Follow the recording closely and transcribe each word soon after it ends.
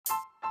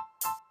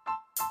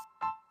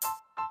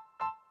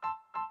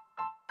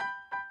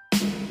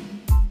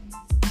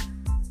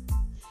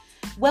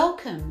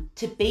Welcome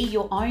to Be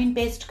Your Own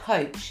Best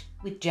Coach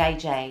with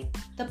JJ,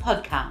 the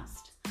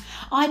podcast.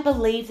 I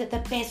believe that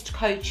the best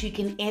coach you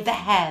can ever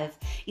have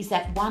is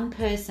that one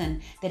person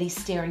that is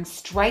staring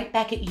straight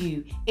back at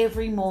you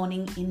every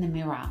morning in the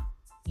mirror.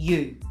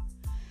 You.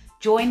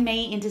 Join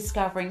me in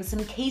discovering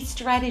some key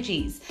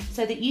strategies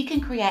so that you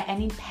can create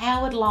an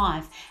empowered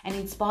life and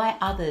inspire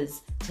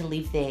others to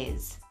live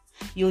theirs.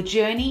 Your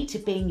journey to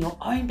being your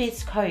own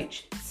best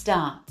coach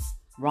starts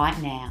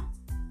right now.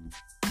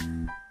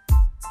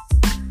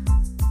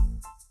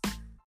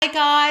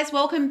 Hi guys,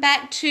 welcome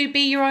back to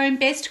Be Your Own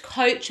Best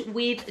Coach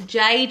with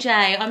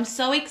JJ. I'm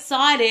so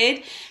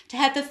excited to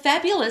have the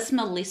fabulous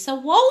Melissa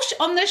Walsh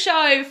on the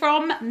show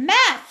from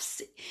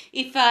MAFS.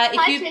 Hi,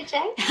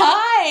 JJ.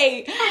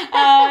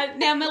 Hi.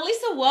 Now,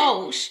 Melissa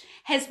Walsh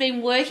has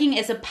been working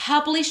as a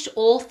published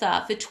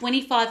author for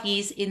 25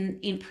 years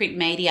in print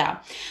media,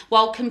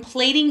 while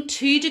completing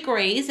 2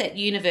 degrees at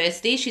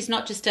university. She's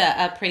not just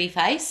a pretty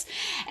face.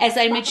 As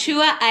a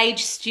mature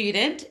age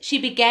student, she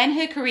began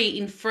her career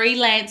in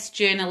freelance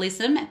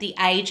journalism at the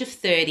age of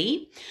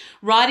 30,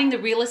 writing the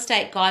real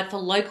estate guide for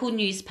local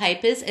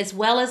newspapers as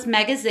well as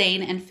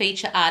magazine and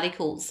feature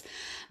articles.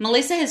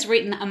 Melissa has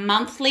written a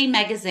monthly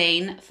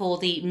magazine for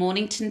the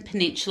Mornington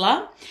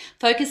Peninsula,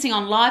 focusing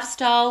on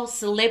lifestyle,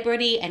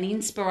 celebrity and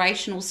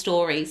inspirational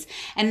stories,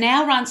 and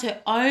now runs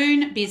her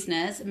own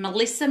business,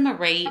 Melissa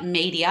Marie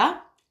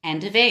Media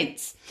and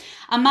Events.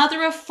 A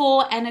mother of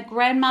 4 and a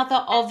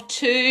grandmother of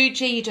 2.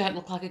 Gee, you don't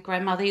look like a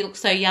grandmother. You look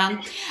so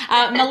young.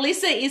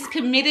 Melissa is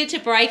committed to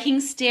breaking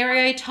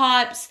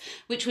stereotypes,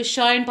 which was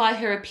shown by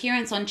her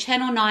appearance on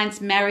Channel 9's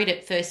Married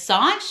at First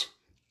Sight.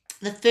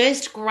 The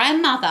first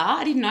grandmother,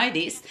 I didn't know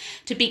this,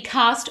 to be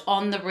cast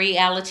on the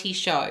reality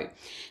show.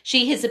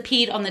 She has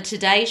appeared on The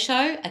Today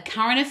Show, A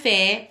Current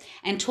Affair,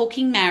 and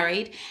Talking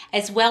Married,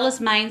 as well as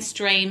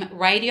mainstream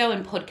radio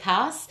and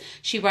podcasts.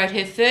 She wrote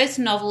her first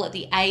novel at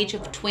the age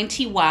of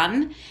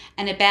 21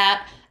 and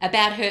about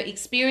her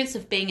experience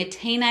of being a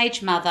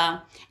teenage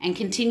mother, and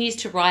continues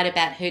to write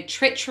about her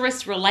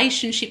treacherous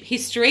relationship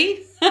history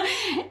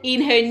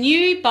in her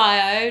new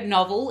bio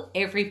novel,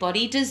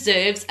 Everybody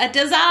Deserves a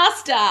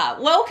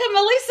Disaster. Welcome,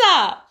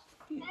 Melissa.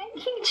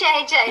 Thank you,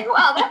 JJ.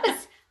 Wow, that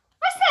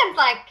sounds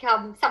like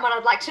someone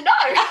I'd like to know.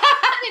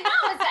 I didn't know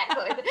I was that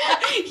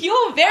good.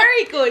 You're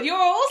very good. You're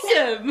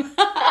awesome.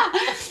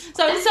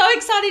 So I'm so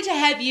excited to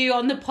have you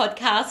on the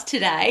podcast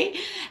today.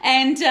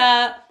 And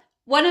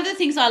one of the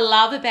things I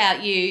love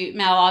about you,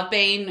 Mel, I've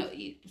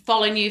been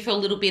following you for a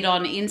little bit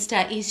on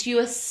Insta, is you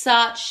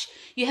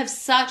have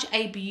such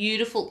a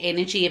beautiful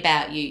energy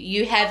about you.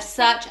 You have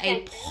such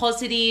a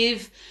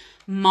positive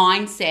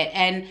mindset,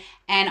 and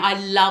I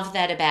love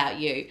that about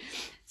you.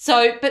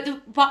 So, but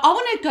I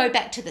want to go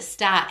back to the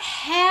start.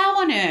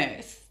 How on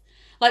earth,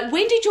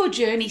 when did your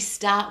journey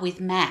start with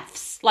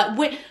MAFS?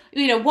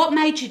 What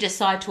made you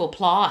decide to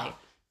apply?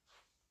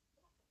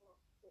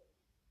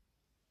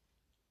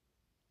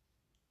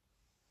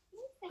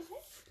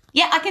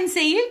 Yeah, I can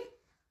see you.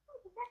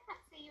 I can't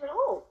see you at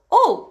all.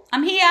 Oh,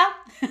 I'm here.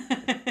 Sorry,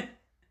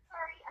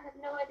 I have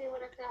no idea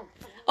what I've done.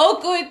 Oh,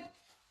 good.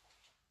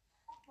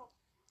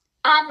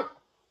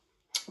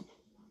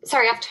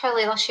 Sorry, I've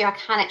totally lost you. I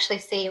can't actually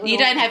see you. You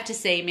don't have to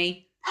see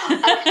me.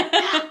 Okay.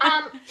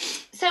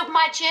 So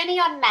my journey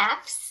on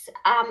MAFS,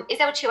 is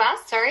that what you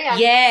asked? Sorry.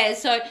 Yeah.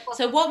 So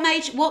what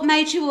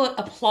made you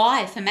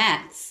apply for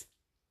MAFS?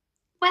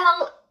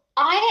 Well,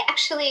 I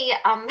actually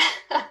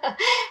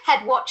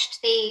had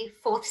watched the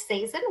 4th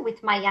season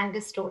with my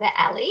youngest daughter,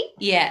 Ali.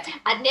 Yeah.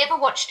 I'd never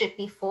watched it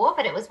before,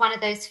 but it was one of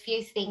those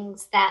few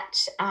things that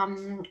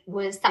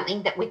was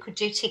something that we could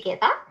do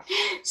together.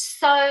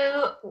 So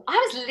I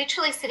was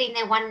literally sitting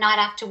there one night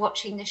after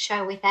watching the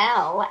show with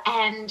Al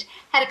and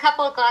had a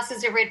couple of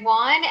glasses of red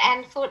wine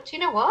and thought, you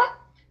know what?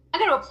 I'm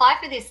going to apply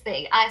for this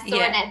thing. I saw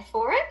an ad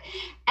for it,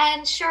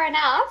 and sure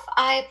enough,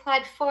 I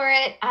applied for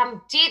it,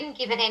 didn't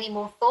give it any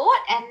more thought,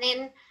 and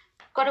then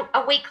got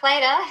a week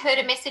later, heard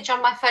a message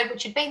on my phone,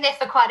 which had been there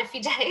for quite a few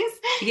days,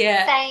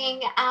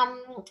 saying,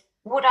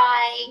 would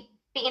I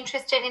be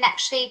interested in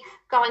actually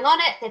going on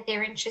it, that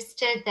they're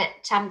interested,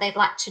 that they'd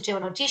like to do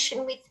an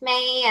audition with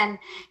me, and,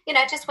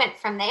 just went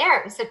from there.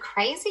 It was a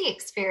crazy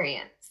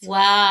experience.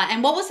 Wow.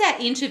 And what was that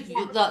interview,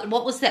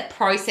 what was that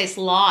process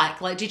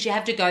like? Did you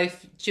have to go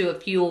to a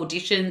few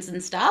auditions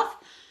and stuff?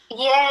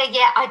 Yeah,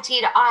 I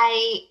did.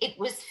 It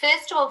was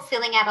first of all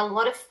filling out a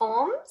lot of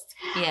forms.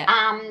 Yeah.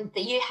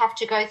 That you have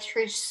to go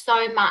through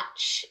so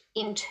much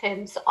in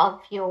terms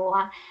of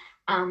your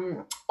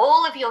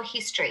all of your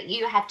history.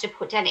 You have to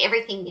put down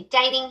everything, your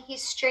dating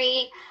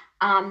history,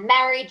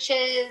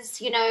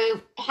 marriages,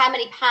 how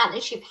many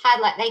partners you've had.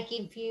 They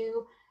give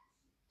you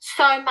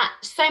so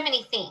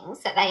many things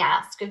that they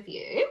ask of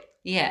you.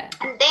 Yeah.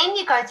 And then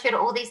you go through to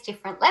all these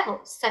different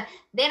levels. So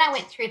then I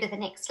went through to the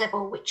next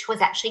level, which was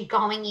actually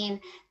going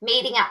in,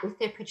 meeting up with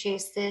the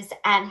producers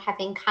and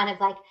having kind of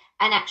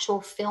an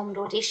actual filmed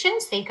audition.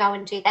 So you go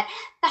and do that.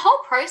 The whole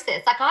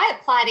process, I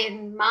applied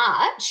in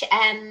March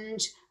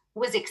and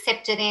was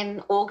accepted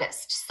in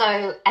August.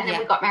 So, and then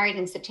we got married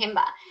in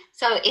September.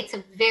 So it's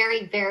a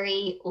very,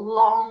 very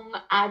long,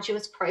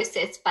 arduous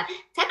process, but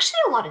it's actually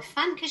a lot of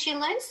fun because you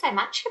learn so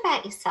much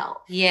about yourself.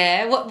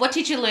 Yeah. What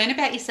did you learn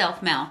about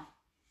yourself, Mel?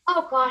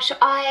 Oh gosh,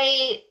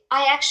 I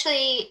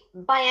actually,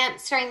 by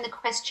answering the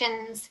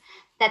questions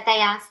that they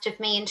asked of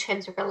me in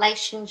terms of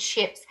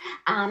relationships,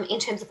 in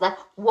terms of like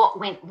what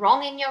went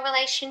wrong in your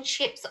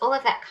relationships, all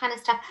of that kind of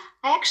stuff,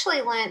 I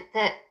actually learned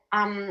that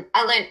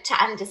I learned to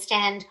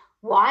understand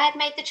why I'd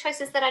made the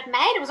choices that I'd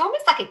made. It was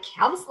almost like a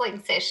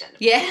counseling session.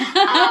 Yeah.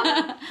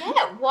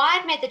 Yeah, why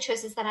I'd made the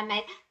choices that I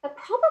made, but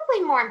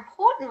probably more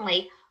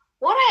importantly,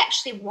 what I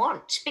actually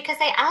want, because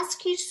they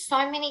ask you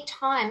so many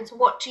times,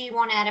 what do you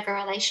want out of a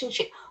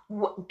relationship?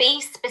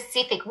 Be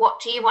specific. What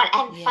do you want?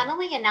 And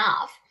funnily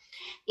enough,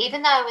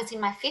 even though I was in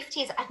my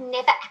 50s, I'd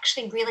never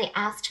actually really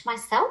asked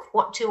myself,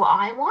 what do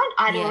I want?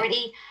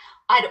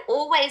 I'd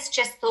always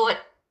just thought,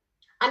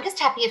 I'm just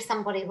happy if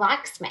somebody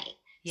likes me.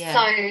 Yeah.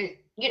 So,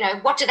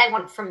 what do they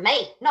want from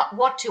me? Not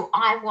what do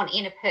I want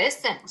in a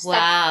person. So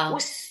it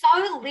was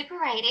so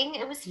liberating.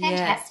 It was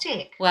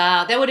fantastic.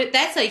 Yeah. Wow.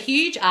 That's a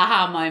huge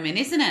aha moment,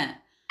 isn't it?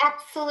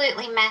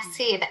 Absolutely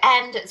massive.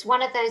 And it's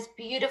one of those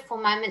beautiful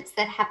moments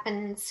that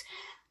happens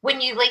when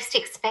you least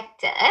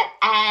expect it,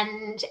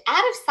 and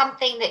out of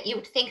something that you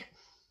would think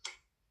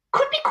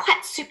could be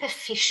quite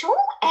superficial,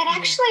 it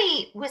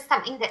actually was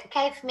something that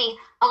gave me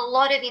a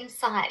lot of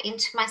insight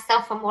into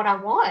myself and what I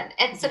want,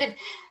 and sort of,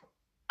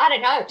 I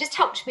don't know, it just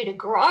helped me to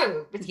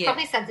grow. It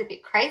probably sounds a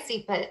bit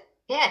crazy, but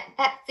yeah,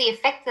 that's the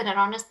effect that it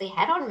honestly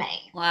had on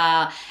me.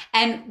 Wow.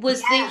 And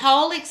was the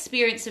whole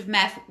experience of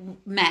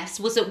maths,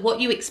 was it what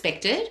you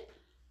expected?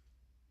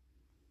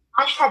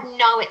 I had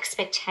no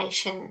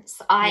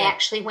expectations. I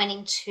actually went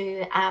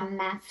into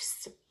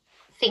maths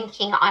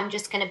thinking I'm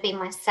just going to be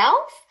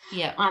myself.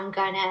 Yeah.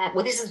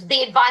 This is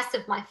the advice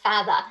of my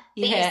father,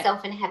 be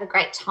yourself and have a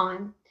great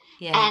time.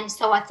 Yeah. And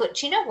so I thought,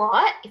 do you know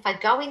what? If I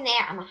go in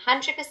there, I'm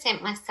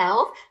 100%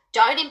 myself.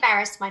 Don't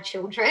embarrass my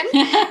children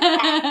and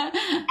have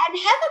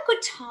a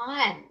good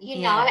time,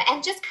 know,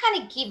 and just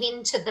kind of give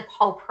in to the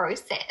whole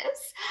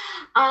process.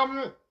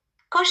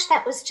 Gosh,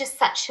 that was just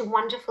such a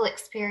wonderful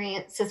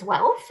experience as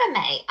well for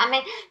me. I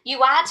mean,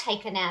 you are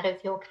taken out of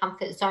your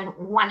comfort zone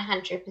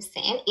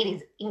 100%. It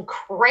is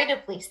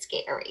incredibly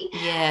scary.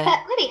 Yeah.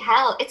 But bloody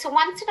hell, it's a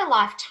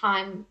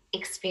once-in-a-lifetime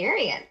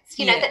experience,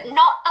 you know, that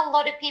not a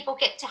lot of people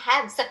get to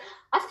have. So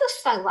I feel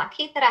so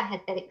lucky that I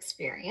had that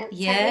experience.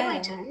 Yeah. I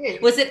really do.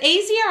 Was it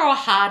easier or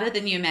harder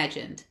than you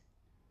imagined?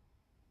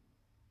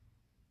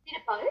 A bit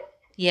of both.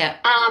 Yeah.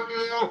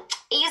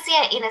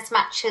 Easier in as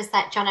much as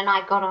that John and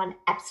I got on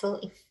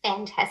absolutely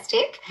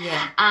fantastic.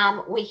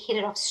 Yeah. We hit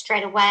it off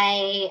straight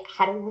away,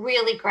 had a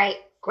really great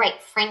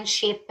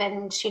friendship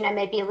and,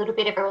 maybe a little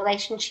bit of a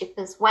relationship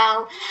as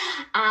well.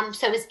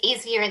 So it was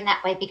easier in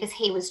that way because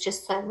he was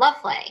just so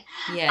lovely.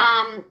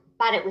 Yeah.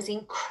 But it was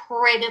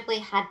incredibly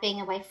hard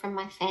being away from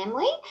my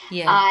family.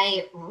 Yeah.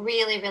 I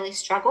really, really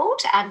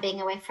struggled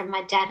being away from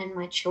my dad and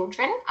my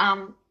children.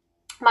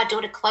 My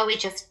daughter Chloe,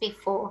 just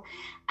before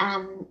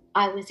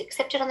I was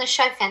accepted on the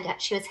show, found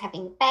out she was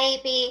having a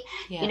baby.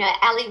 Yeah.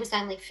 Ali was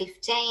only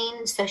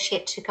 15, so she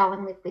had to go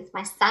and live with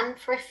my son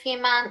for a few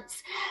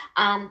months.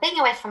 Being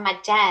away from my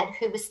dad,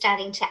 who was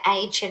starting to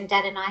age, and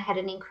Dad and I had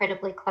an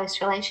incredibly close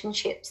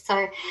relationship.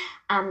 So,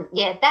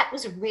 that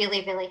was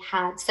really, really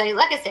hard. So,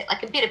 like I said,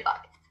 like a bit of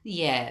both.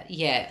 Yeah,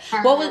 yeah.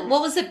 What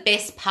was the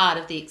best part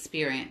of the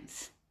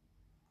experience?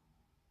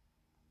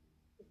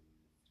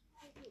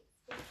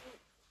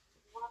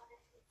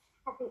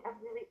 Having a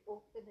really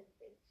awesome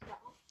adventure,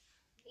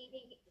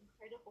 meeting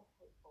incredible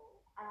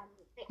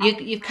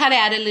people. You've cut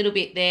out a little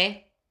bit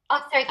there.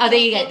 Oh, sorry. Oh, there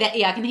you go.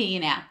 Yeah, I can hear you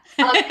now.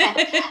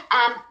 Okay.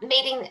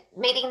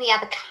 Meeting the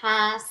other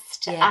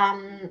cast.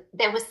 Yeah.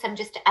 There was some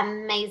just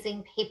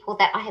amazing people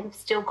that I have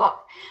still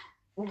got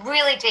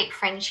really deep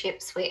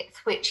friendships with,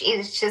 which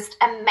is just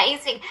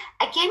amazing.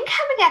 Again,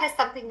 coming out of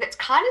something that's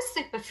kind of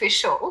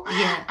superficial,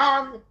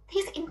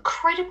 these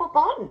incredible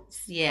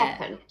bonds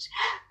happened.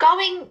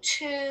 Going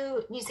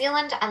to New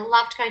Zealand, I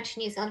loved going to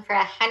New Zealand for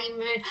our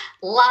honeymoon,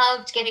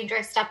 loved getting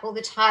dressed up all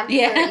the time for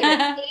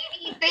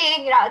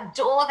anything,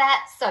 adore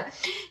that. So,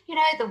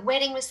 the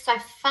wedding was so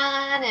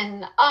fun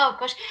and, oh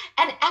gosh.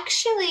 And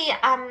actually,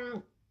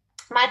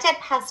 my dad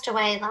passed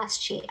away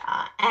last year,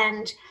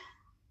 and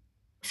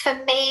for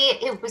me,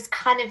 it was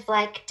kind of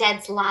like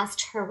Dad's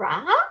last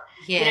hurrah.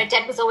 Yeah.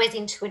 Dad was always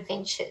into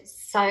adventures.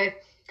 So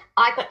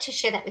I got to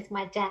share that with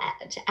my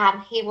dad.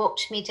 He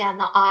walked me down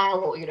the aisle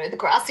or, the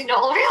grassy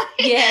knoll, really.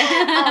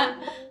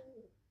 Yeah.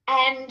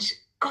 And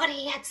God,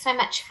 he had so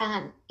much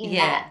fun in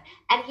that.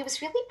 And he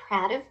was really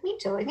proud of me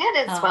doing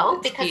it as well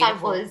because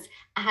beautiful. I was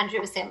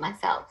 100%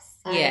 myself.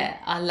 So, yeah,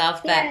 I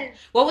love that. Yeah.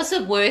 What was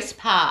the worst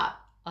part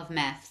of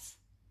maths?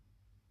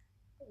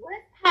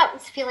 I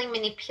was feeling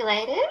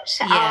manipulated,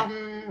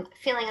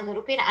 feeling a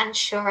little bit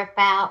unsure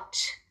about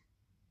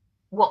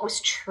what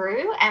was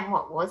true and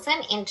what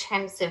wasn't in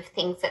terms of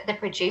things that the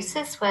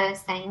producers were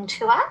saying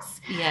to us.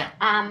 Yeah.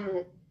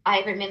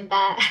 I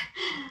remember,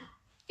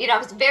 I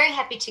was very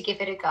happy to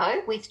give it a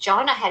go with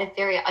John. I had a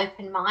very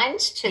open mind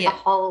to the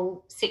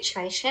whole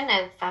situation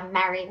of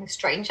marrying a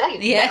stranger.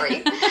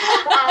 Married.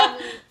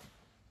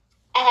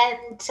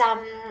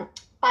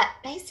 But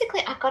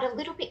basically I got a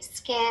little bit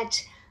scared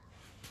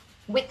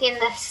within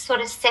the sort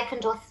of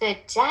second or third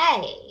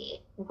day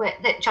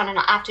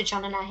after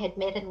John and I had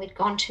met and we'd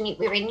gone we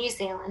were in New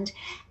Zealand,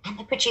 and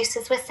the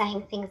producers were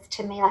saying things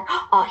to me like,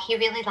 oh, he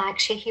really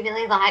likes you, you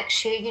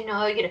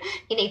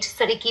need to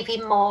sort of give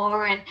him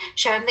more and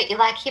show him that you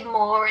like him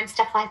more and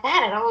stuff like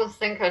that. And I was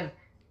thinking,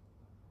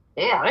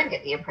 I don't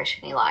get the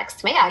impression he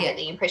likes me. I get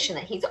the impression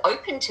that he's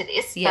open to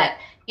this, but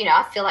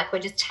I feel like we're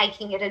just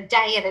taking it a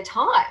day at a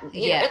time.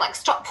 You know, like,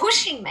 stop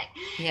pushing me.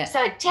 Yeah.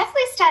 So it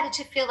definitely started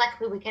to feel like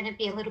we were going to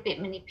be a little bit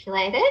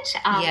manipulated.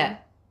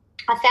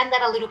 I found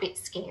that a little bit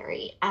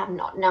scary,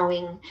 not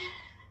knowing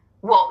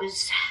what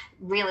was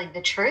really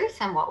the truth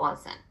and what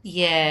wasn't.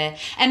 Yeah.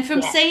 And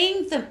from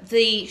seeing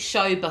the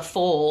show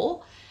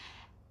before,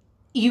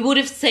 you would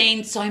have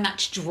seen so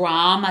much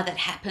drama that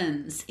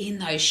happens in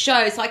those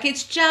shows. Like,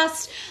 it's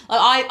just,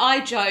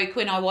 I joke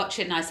when I watch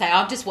it and I say,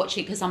 I'm just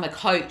watching because I'm a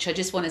coach. I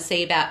just want to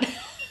see about...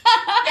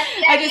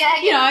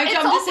 It's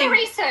all for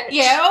research.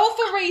 Yeah, all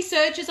for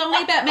research. It's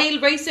only about me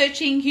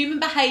researching human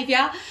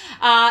behaviour.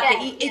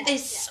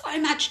 There's so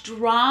much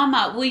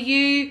drama. Were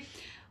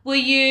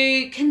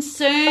you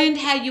concerned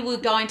how you were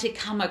going to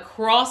come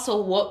across,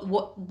 or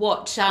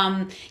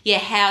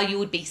how you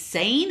would be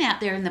seen out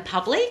there in the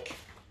public?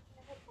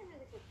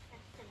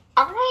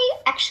 I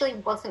actually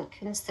wasn't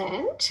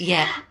concerned.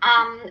 Yeah.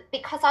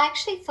 Because I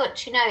actually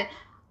thought,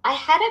 I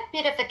had a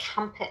bit of a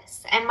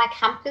compass, and my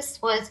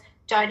compass was,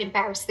 don't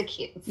embarrass the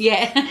kids.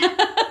 Yeah.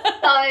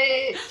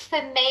 So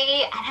for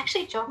me, and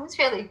actually John was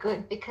really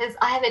good because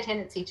I have a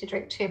tendency to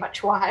drink too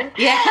much wine.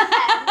 Yeah.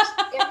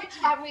 And every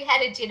time we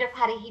had a dinner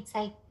party, he'd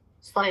say,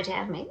 slow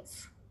down,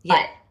 miss.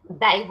 Yeah. But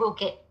they will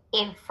get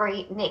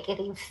every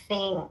negative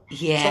thing.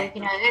 Yeah.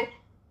 So,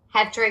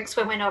 have drinks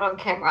when we're not on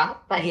camera.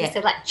 But he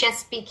said, like,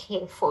 just be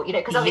careful,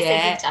 because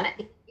obviously we've done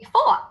it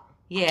before.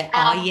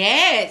 Yeah.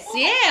 Yes.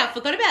 Yeah, I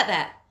forgot about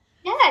that.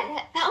 Yeah.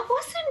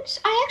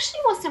 I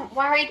actually wasn't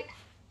worried.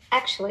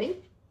 Actually,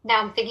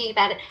 now I'm thinking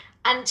about it,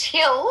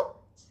 until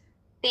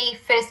the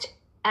first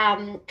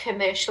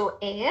commercial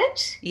aired.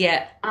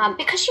 Yeah.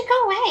 Because you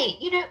go away.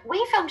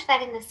 We filmed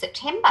that in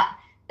September.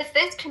 The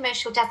first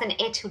commercial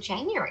doesn't air till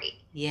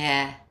January.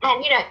 Yeah.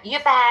 And,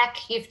 you're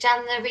back, you've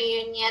done the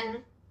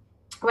reunion,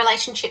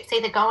 relationship's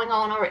either going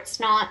on or it's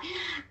not.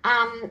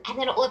 And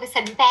then all of a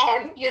sudden,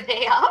 bam, you're there.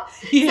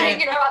 Yeah.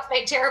 So, I've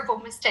made terrible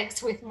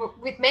mistakes with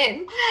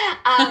men.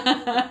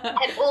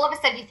 And all of a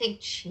sudden you think,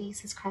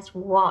 Jesus Christ,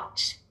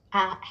 what?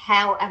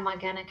 How am I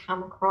going to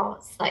come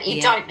across? Like, you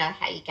don't know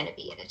how you're going to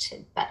be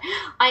edited. But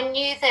I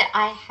knew that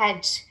I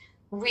had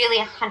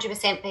really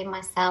 100% been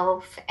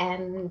myself,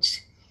 and,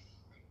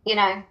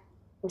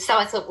 so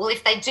I thought, well,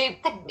 if they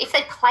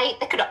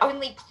could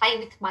only play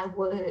with my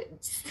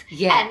words.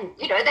 Yeah. And,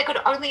 they could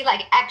only,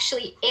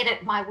 actually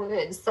edit my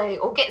words,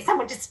 or get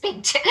someone to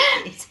speak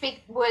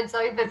words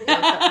over me or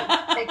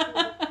something. They could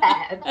be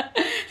bad.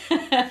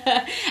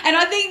 And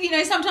I think,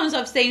 sometimes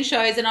I've seen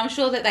shows, and I'm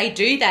sure that they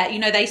do that.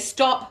 They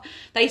stop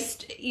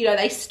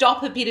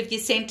a bit of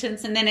your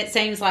sentence, and then it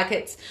seems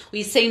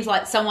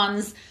like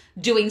someone's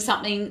doing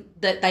something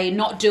that they're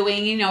not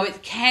doing.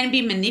 It can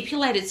be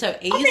manipulated so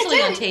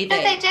easily on TV. No,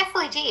 they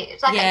definitely did.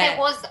 There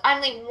was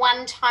only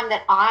one time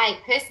that I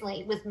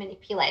personally was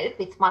manipulated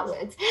with my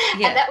words,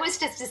 and that was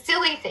just a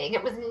silly thing.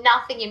 It was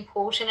nothing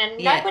important,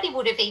 and nobody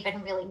would have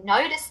even really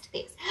noticed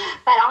this.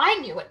 But I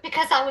knew it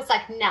because I was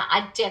like, nah,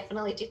 I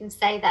definitely didn't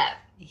say that.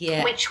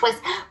 Yeah. Which was,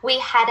 we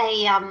had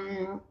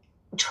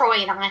Troy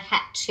and I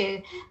had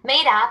to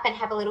meet up and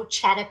have a little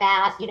chat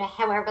about,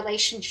 how our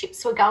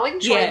relationships were going.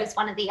 Troy was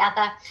one of the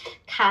other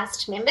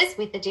cast members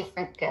with a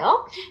different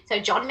girl. So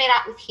John met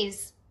up with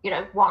his,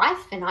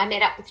 wife, and I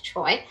met up with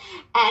Troy.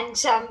 And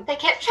they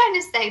kept trying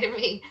to say to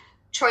me,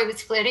 Troy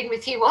was flirting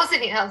with you,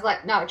 wasn't he? And I was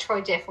like, no,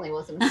 Troy definitely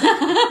wasn't flirting.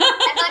 And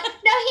like,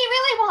 no, he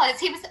really was.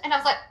 He was. And I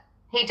was like,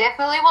 he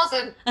definitely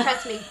wasn't.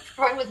 Trust me,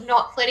 Troy was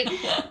not flirting.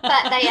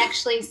 But they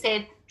actually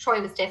said, Troy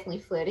was definitely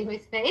flirting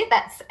with me.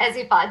 That's as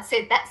if I'd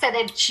said that. So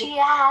they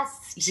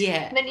just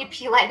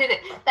manipulated it.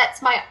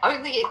 That's my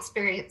only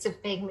experience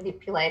of being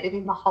manipulated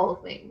in the whole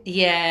thing.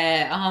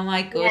 Yeah. Oh,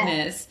 my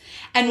goodness.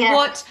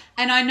 Yeah.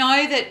 And I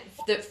know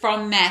that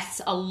from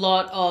Maths, a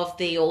lot of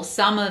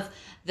some of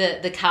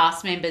the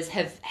cast members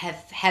have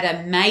had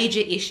a major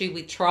issue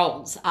with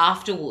trolls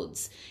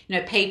afterwards.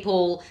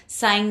 People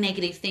saying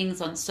negative things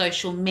on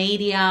social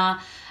media.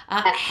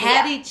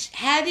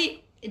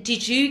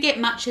 Did you get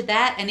much of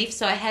that? And if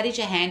so, how did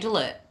you handle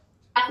it?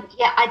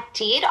 I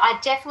did. I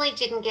definitely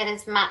didn't get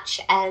as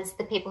much as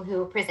the people who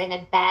were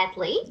presented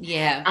badly.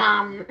 Yeah.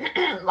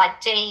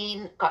 Like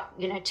Dean got,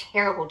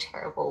 terrible,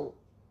 terrible,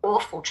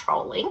 awful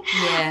trolling.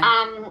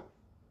 Yeah.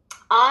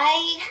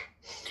 I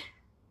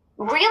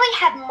really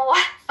had more,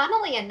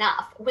 funnily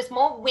enough, it was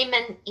more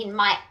women in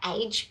my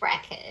age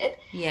bracket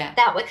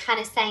that were kind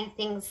of saying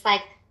things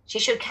like, she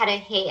should cut her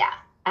hair.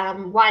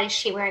 why is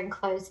she wearing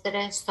clothes that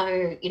are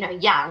so,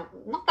 young?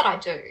 Not that I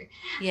do.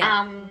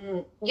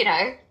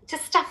 Yeah.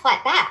 Just stuff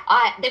like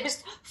that. There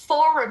was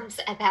forums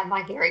about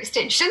my hair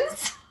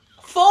extensions.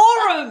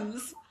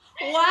 Forums.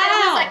 There was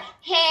Wow. like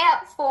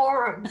hair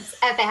forums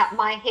about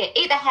my hair,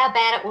 either how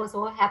bad it was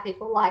or how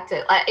people liked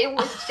it. Like it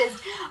was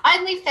just, I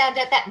only found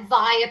out that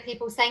via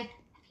people saying, "Have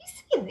you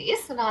seen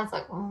this?" And I was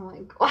like, "Oh my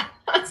God."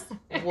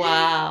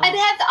 Wow. I'd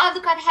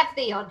have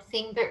the odd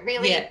thing, but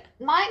really, Yeah.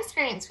 my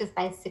experience was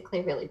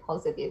basically really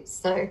positive.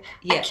 So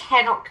Yeah. I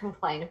cannot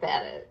complain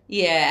about it.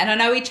 Yeah, and I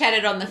know we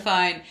chatted on the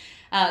phone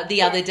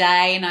the other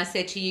day, and I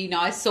said to you,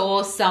 I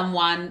saw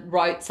someone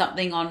wrote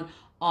something on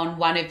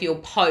one of your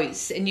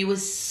posts, and you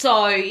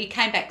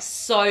came back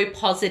so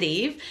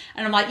positive,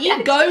 and I'm like,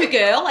 you go,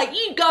 girl, like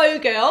you go,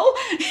 girl.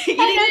 I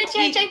know,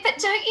 JJ, but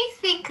don't you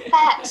think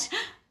that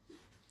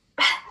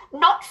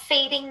not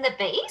feeding the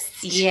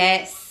beast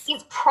Yes,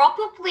 is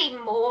probably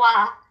more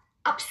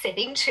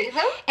upsetting to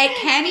them? it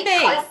can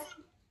be.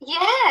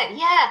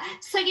 Yeah.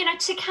 So,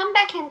 to come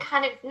back and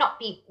kind of not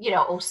be,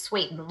 all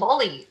sweet and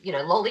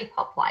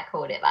lollipop-like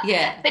or whatever.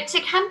 Yeah. But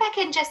to come back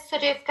and just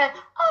sort of go,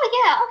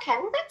 "Oh, yeah, okay,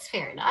 well, that's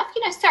fair enough.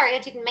 Sorry, I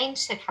didn't mean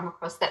to come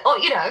across that." Or,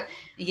 I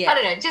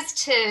don't know, just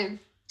to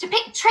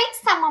treat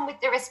someone with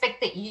the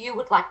respect that you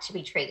would like to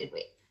be treated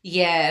with.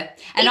 Yeah.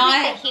 And even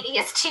if they're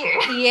hideous to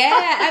you.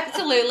 Yeah,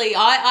 absolutely.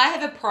 I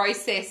have a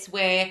process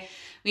where,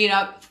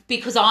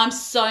 because I'm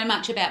so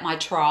much about my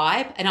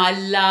tribe, and I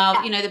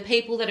love, the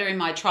people that are in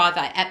my tribe,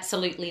 I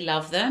absolutely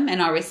love them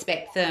and I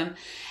respect them.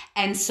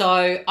 And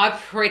so I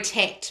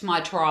protect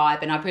my tribe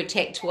and I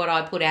protect what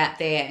I put out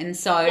there. And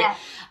so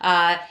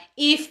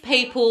if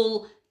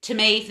people, to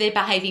me, if they're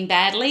behaving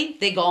badly,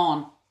 they're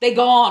gone. They're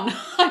gone.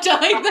 I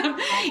delete them.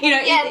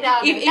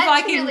 If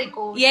I can, really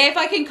cool. if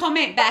I can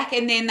comment back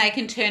and then they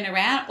can turn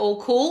around,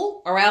 all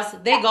cool, or else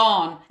they're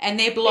gone and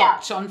they're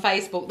blocked on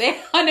Facebook.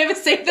 I never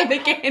see them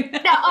again. No,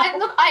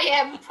 I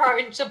am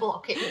prone to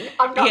blocking.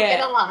 I'm not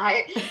going to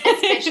lie,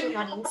 especially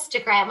on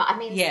Instagram. I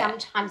mean,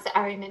 sometimes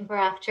I remember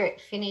after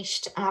it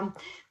finished,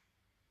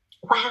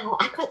 wow,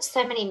 I got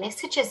so many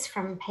messages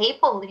from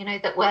people,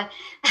 that were,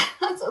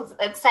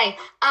 let's say,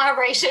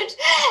 R-rated.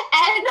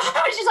 And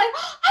I was just like,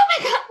 oh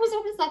my God, it was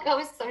almost like I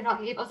was so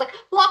naive. I was like,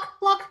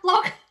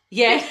 block.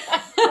 Yeah.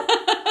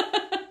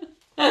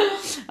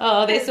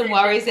 Oh, there's some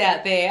worries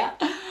out there.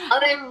 Oh,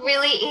 there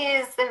really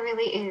is.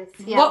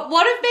 Yeah.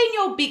 What have been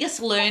your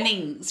biggest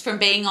learnings from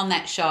being on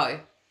that show?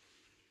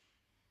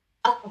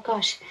 Oh,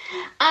 gosh.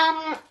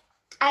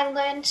 I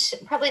learned,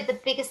 probably the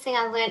biggest thing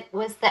I learned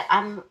was that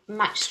I'm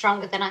much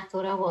stronger than I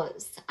thought I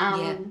was.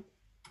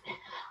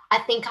 I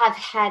think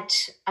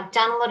I've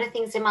done a lot of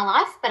things in my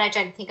life, but I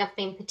don't think I've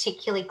been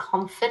particularly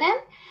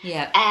confident.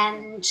 Yeah.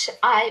 And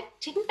I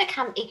didn't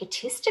become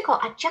egotistical.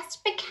 I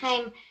just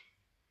became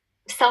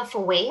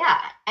self-aware.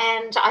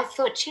 And I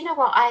thought, you know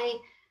what,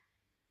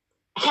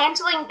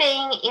 handling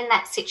being in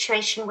that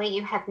situation where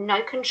you have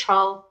no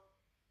control,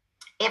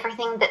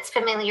 everything that's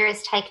familiar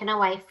is taken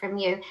away from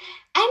you.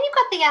 And you've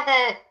got the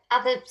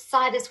other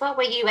side as well,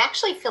 where you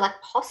actually feel like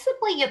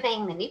possibly you're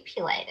being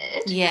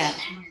manipulated. Yeah.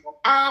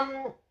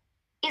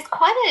 Is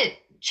quite a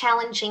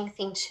challenging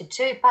thing to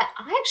do. But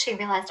I actually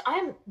realised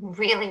I'm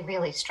really,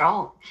 really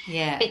strong.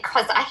 Yeah.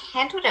 Because I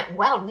handled it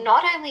well.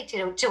 Not only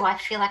do I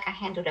feel like I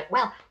handled it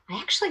well, I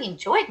actually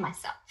enjoyed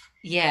myself.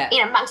 Yeah.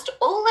 Amongst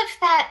all of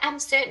that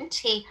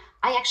uncertainty,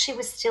 I actually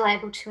was still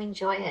able to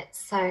enjoy it.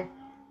 So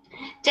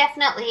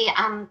definitely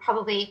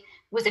probably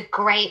was a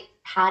great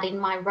part in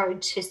my road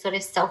to sort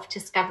of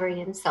self-discovery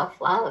and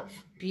self-love.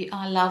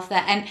 I love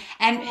that.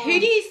 And who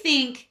do you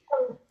think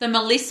the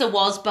Melissa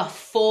was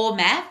before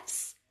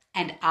maths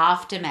and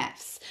after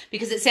maths?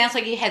 Because it sounds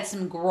like you had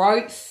some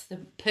growth,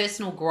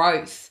 personal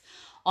growth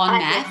on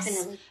maths.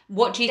 Definitely.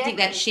 What do you think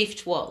that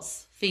shift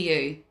was for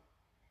you?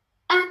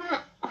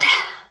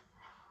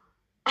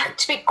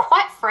 To be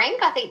quite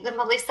frank, I think the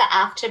Melissa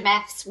after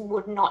maths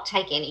would not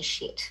take any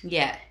shit.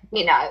 Yeah.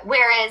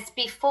 Whereas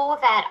before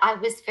that, I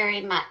was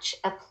very much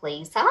a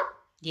pleaser.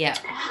 Yeah.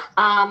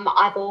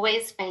 I've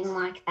always been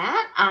like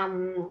that,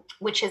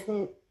 which has,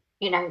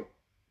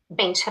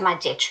 been to my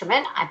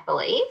detriment, I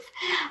believe,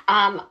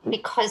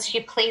 because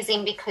you're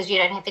pleasing because you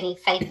don't have any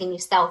faith in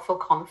yourself or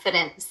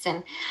confidence.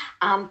 And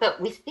but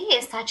with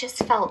this, I just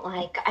felt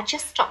like I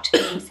just stopped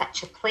being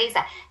such a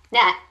pleaser.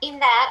 Now, in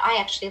that, I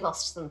actually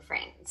lost some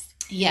friends.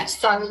 Yeah.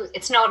 So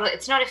it's not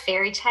a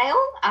fairy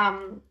tale.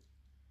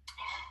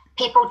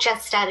 People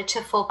just started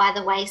to fall by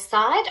the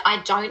wayside.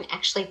 I don't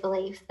actually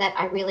believe that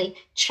I really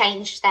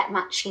changed that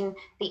much in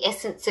the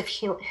essence of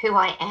who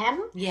I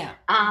am. Yeah.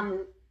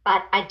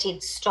 But I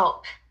did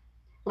stop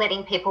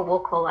letting people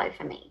walk all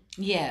over me.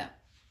 Yeah.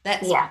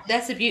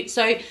 That's a beauty.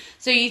 So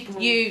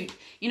you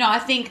I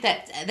think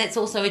that's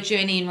also a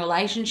journey in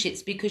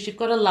relationships, because you've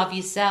got to love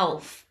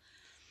yourself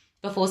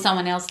before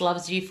someone else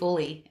loves you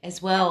fully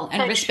as well,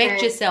 and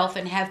respect yourself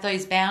and have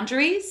those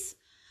boundaries.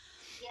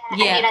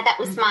 Yeah. And, that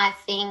was my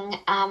thing,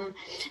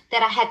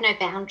 that I had no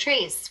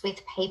boundaries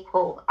with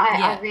people.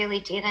 I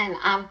really didn't,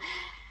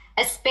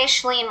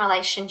 especially in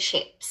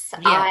relationships.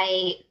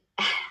 Yeah.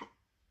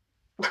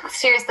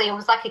 seriously, it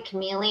was like a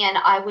chameleon.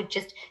 I would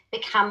just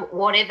become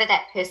whatever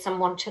that person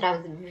wanted. I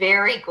was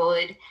very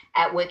good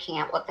at working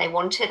out what they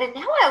wanted. And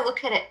now I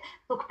look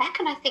back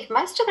and I think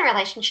most of the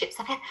relationships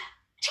I've had, I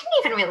didn't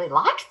even really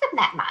like them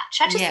that much.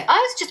 Yeah. I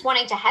was just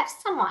wanting to have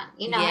someone,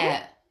 you know?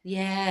 Yeah.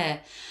 Yeah.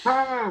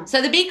 Mm.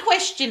 So the big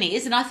question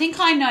is, and I think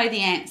I know the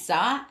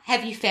answer,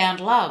 have you found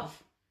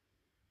love?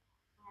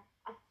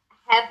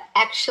 I have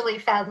actually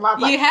found love.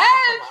 You have?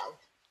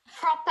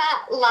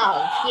 Proper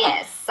love,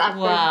 yes. I've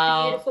got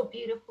Wow. a beautiful,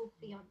 beautiful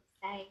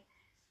fiance,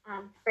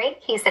 Fred.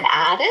 He's an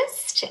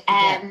artist,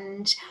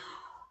 and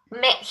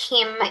met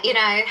him, you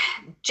know,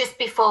 just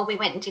before we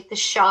went and did the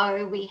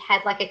show. We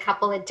had like a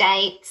couple of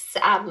dates,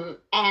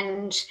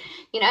 and,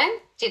 you know,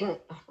 dating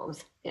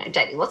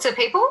lots of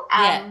people,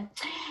 and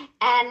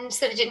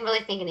sort of didn't really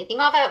think anything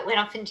of it. Went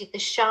off and did the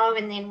show,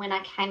 and then when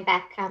I came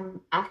back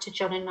after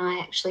John and I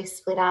actually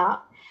split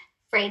up,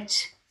 Fred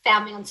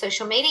found me on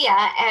social media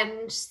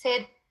and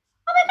said,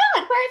 "Oh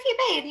my God, where have you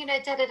been?" You know,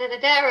 da da da da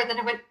da. And then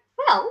I went,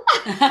 "Well,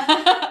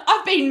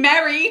 I've been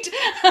married."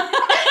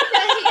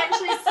 he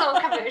actually saw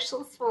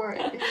commercials for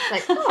it. And he's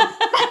like, "Oh."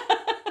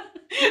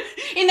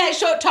 In that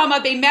short time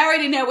I've been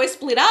married and now we're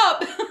split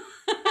up.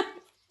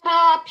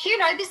 You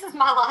know, this is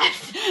my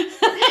life.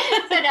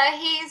 So no,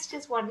 he's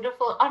just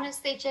wonderful.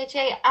 Honestly,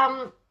 JJ,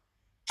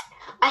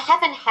 I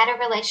haven't had a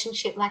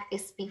relationship like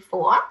this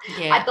before.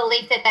 Yeah. I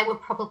believe that they were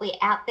probably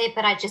out there,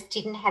 but I just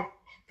didn't have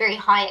very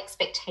high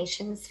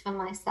expectations for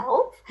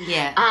myself.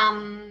 Yeah.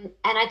 And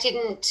I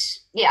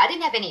didn't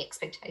have any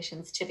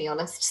expectations, to be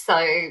honest. So,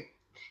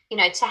 you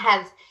know, to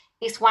have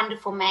this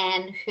wonderful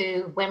man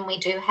who, when we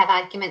do have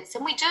arguments,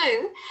 and we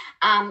do,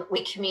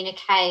 we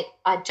communicate.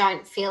 I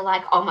don't feel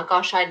like, oh my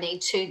gosh, I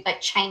need to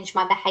like change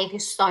my behaviour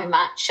so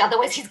much,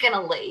 otherwise he's going to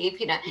leave,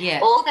 you know.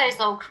 Yeah. All those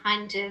old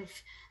kind of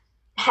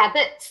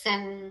habits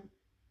and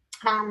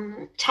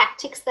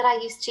tactics that I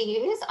used to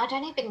use, I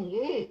don't even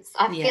use.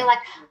 I feel like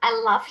I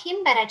love him,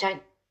 but I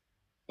don't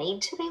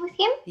need to be with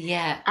him.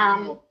 Yeah.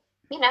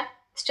 You know,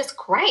 it's just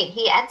great.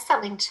 He adds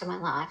something to my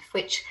life,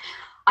 which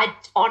I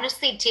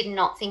honestly did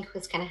not think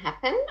was going to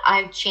happen.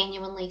 I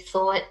genuinely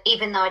thought,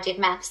 even though I did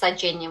maths,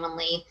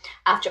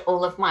 after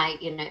all of my,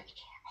 you know,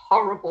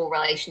 horrible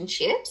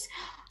relationships,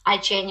 I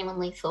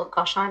genuinely thought,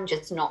 gosh, I'm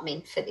just not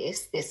meant for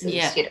this. This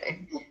is, you know,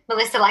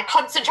 Melissa, like,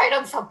 concentrate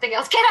on something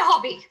else. Get a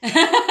hobby.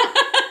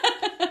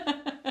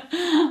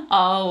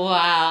 Oh,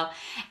 wow.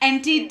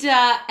 And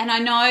and I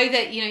know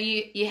that, you know,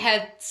 you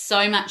had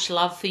so much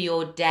love for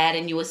your dad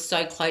and you were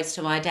so close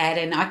to my dad,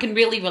 and I can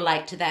really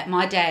relate to that.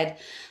 My dad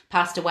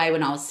passed away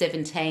when I was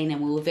 17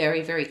 and we were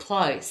very, very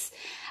close.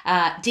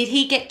 Did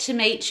he get to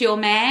meet your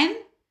man?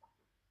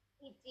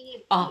 He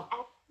did. Oh. He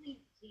actually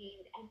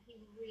did, and he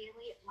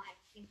really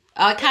liked him.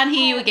 I can't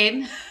hear you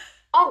again.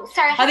 Oh,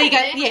 sorry. There you go.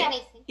 Yeah.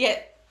 Anything. Yeah.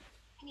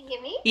 Can you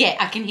hear me? Yeah,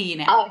 I can hear you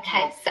now. Oh,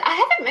 okay. So I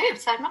haven't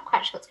moved, so I'm not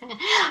quite sure what's going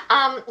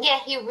on. Yeah,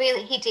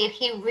 he did.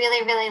 He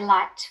really, really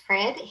liked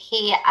Fred.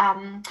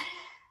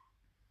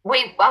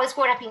 I was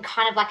brought up in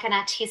kind of like an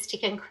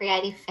artistic and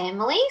creative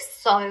family.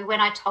 So when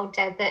I told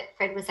Dad that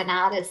Fred was an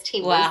artist,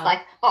 he was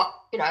like, "Oh,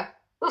 you know,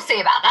 we'll see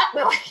about that."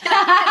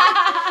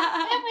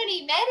 And when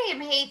he met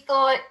him, he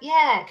thought,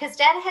 yeah, because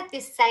Dad had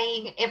this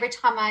saying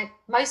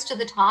most of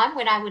the time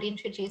when I would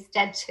introduce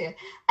Dad to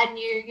a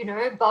new, you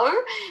know,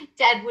 beau,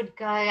 Dad would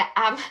go,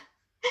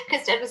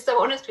 because Dad was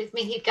so honest with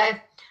me, he'd go,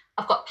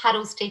 "I've got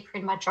puddles deeper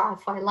in my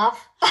driveway, love."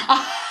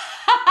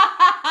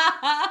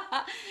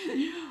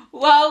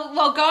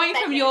 Well, going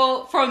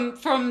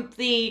from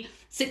the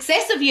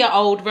success of your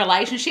old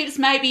relationships,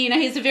 maybe, you know,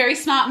 he's a very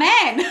smart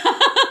man. He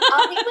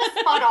was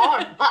spot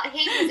on. Like,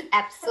 he was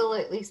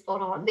absolutely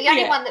spot on. The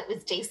only one that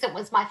was decent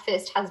was my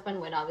first husband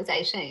when I was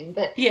 18.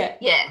 But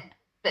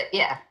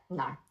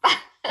no.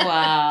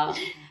 Wow.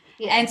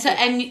 Yeah. And so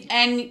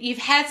and you've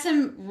had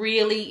some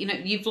really, you know,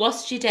 you've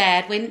lost your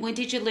dad. When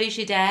did you lose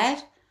your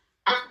dad?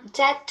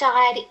 Dad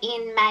died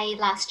in May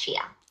last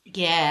year.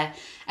 Yeah.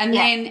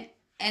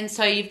 And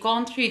so you've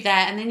gone through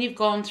that, and then you've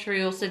gone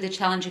through also the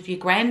challenge of your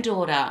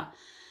granddaughter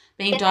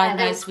being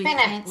diagnosed with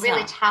cancer.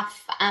 Really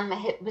tough.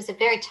 It was a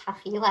very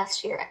tough year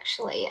last year,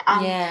 actually.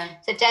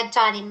 So Dad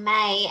died in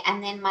May,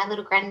 and then my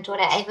little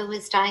granddaughter Ava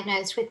was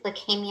diagnosed with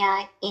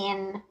leukemia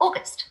in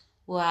August.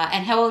 Wow.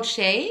 And how old's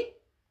she?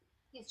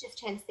 She's just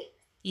turned 6.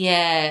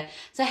 Yeah.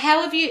 So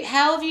how have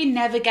you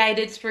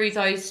navigated through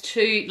those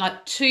two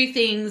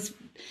things,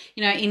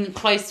 you know, in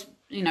close,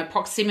 you know,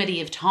 proximity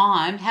of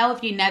time? How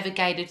have you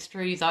navigated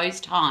through those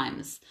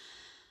times?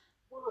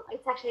 Well,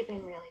 it's actually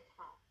been really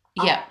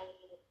tough. Yeah.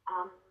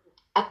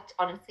 I'd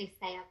honestly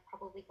say I've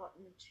probably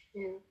gotten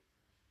to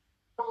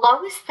the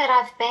lowest that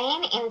I've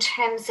been in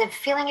terms of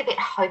feeling a bit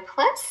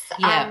hopeless.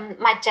 Yeah.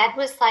 My dad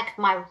was like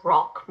my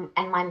rock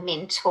and my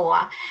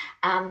mentor.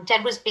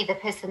 Dad would be the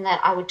person that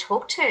I would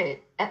talk to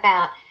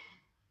about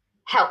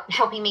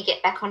helping me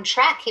get back on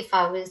track if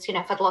I was, you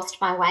know, if I'd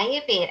lost my way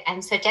a bit.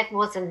 And so Dad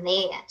wasn't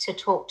there to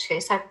talk to.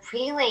 So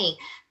really,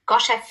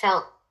 gosh, I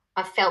felt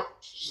I felt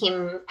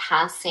him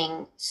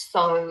passing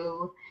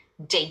so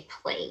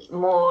deeply,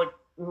 more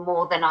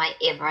more than I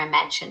ever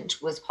imagined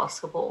was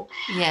possible.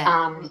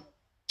 Yeah.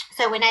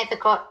 So when Ava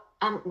got,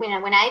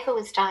 when Ava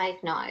was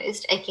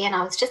diagnosed, again,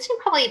 I was just in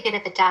probably a bit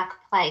of a dark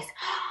place.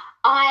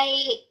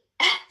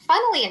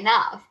 Funnily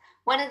enough,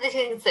 one of the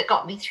things that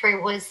got me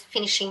through was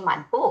finishing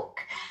my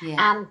book.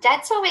 Yeah.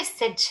 Dad's always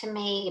said to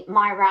me,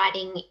 my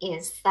writing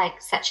is like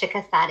such a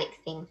cathartic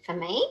thing for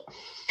me.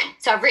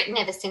 So I've written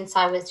ever since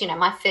I was,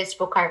 my first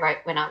book I wrote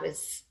when I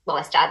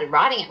started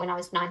writing it when I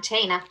was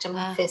 19 after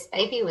my first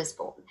baby was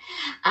born.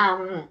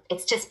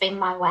 It's just been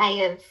my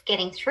way of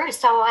getting through.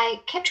 So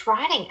I kept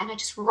writing and I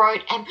just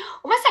wrote and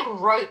almost like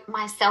wrote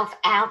myself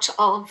out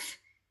of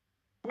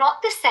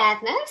not the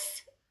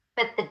sadness,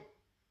 but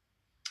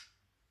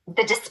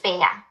the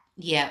despair.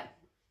 Yeah.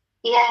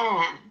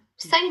 Yeah.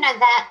 So,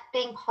 that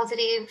being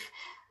positive,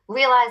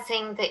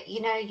 realizing that,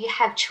 you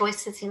have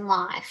choices in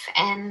life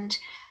and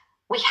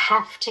we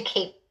have to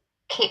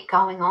keep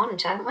going on,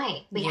 don't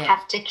we? We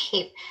have to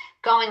keep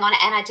going on.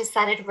 And I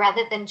decided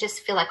rather than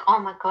just feel like, oh,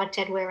 my God,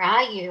 Dad, where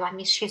are you? I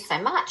miss you so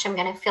much. I'm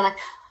going to feel like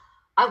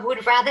I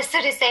would rather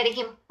sort of say to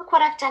him, look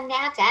what I've done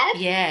now, Dad.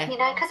 Yeah.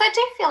 Because I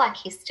do feel like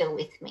he's still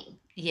with me.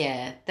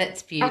 Yeah,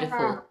 that's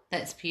beautiful.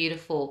 That's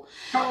beautiful.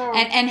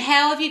 And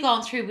how have you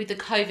gone through with the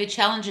COVID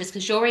challenges?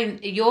 Because you're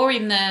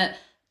in the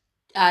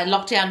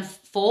lockdown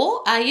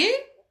 4, are you?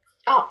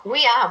 Oh,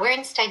 we are. We're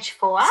in stage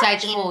 4.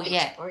 Stage 4,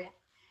 yeah.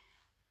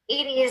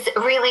 It is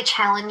really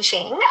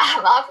challenging.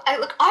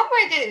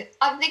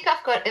 I think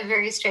I've got a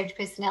very strange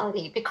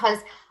personality because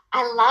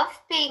I love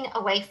being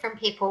away from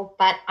people,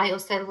 but I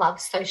also love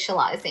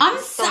socialising. I'm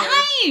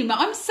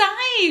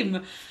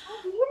same.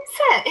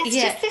 It's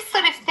just this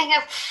sort of thing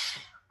of,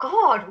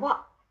 God,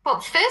 what? Well,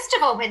 first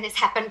of all, when this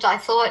happened, I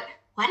thought,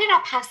 why did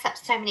I pass up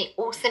so many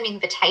awesome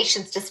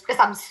invitations just because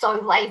I'm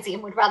so lazy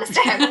and would rather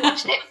stay home and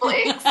watch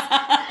Netflix?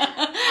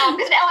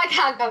 Because now I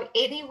can't go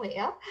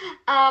anywhere.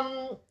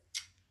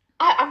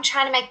 I'm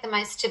trying to make the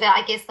most of it.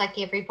 I guess like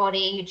everybody,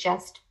 you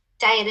just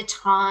day at a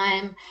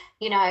time,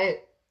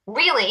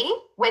 really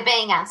we're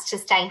being asked to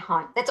stay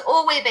home. That's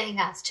all we're being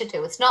asked to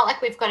do. It's not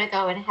like we've got to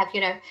go and have,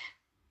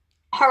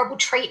 horrible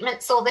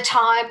treatments all the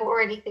time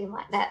or anything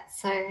like that.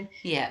 So,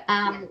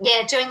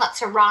 doing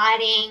lots of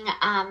writing,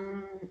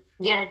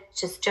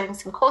 just doing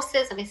some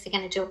courses. Obviously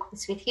going to do a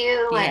course with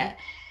you. Yeah.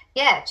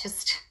 And,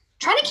 just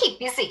trying to keep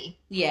busy.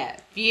 Yeah,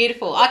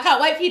 beautiful. I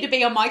can't wait for you to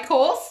be on my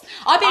course.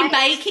 I've been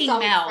baking,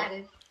 Mel.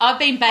 Excited. I've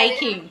been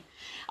baking.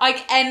 I'm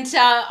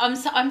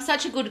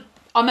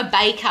a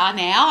baker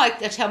now, I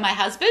tell my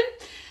husband.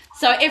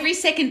 So every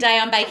second day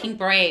I'm baking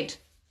bread.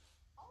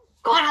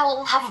 God, I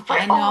love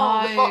bread.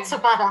 I know. With lots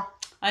of butter.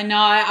 I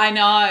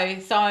know.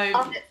 So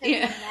that's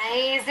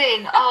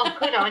amazing. Oh,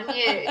 good on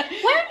you.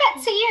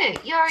 Whereabouts are you?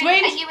 Are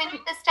you in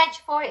the stage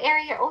 4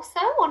 area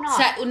also or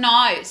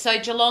not? So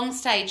Geelong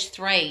stage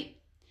 3.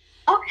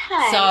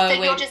 Okay. So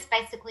you're just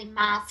basically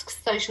masks,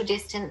 social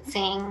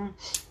distancing.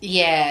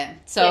 Yeah.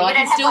 So I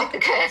can don't have still like the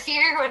curfew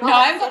and all No, that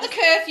I haven't got the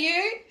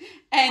curfew.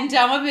 And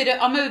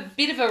I'm a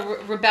bit of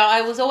a rebel.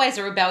 I was always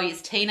a rebellious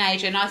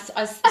teenager, and I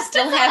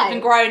still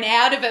haven't grown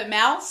out of it,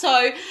 Mel.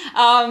 So, but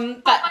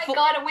oh my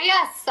God, we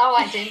are so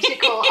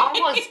identical. I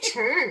was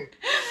too.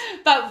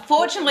 But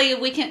fortunately,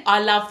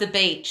 I love the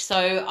beach,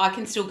 so I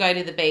can still go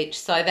to the beach.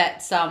 So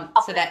that's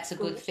that's a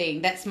good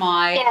thing. That's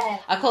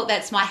I call it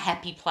that's my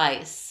happy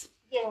place.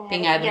 Yeah,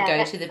 being able to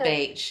go to the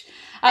beach.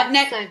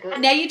 So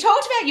good. Now you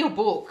talked about your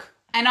book.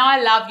 And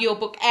I love your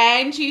book,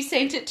 and you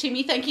sent it to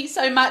me. Thank you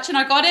so much. And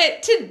I got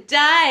it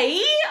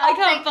today. I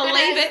can't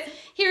believe it.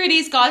 Here it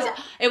is, guys. Yeah.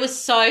 It was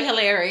so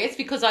hilarious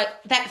because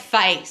that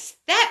face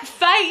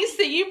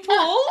that you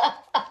pull.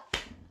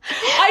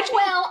 I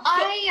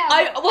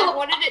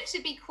wanted it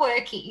to be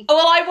quirky.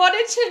 Well,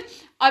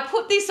 I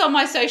put this on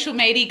my social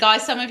media,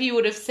 guys. Some of you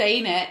would have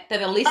seen it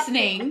that are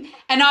listening.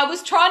 And I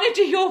was trying to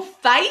do your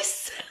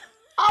face.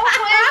 So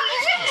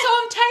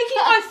I'm taking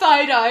my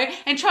photo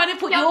and trying to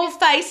put your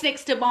face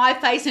next to my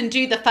face and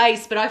do the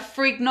face, but I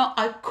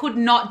could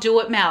not do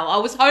it, Mel. I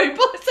was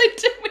hopeless at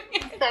doing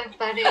it. So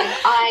funny.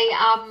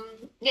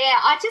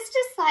 I just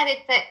decided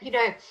that,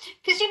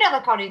 because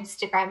like on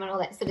Instagram and all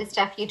that sort of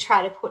stuff, you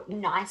try to put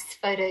nice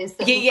photos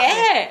that look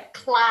kind of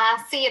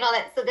classy and all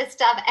that sort of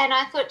stuff. And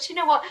I thought, you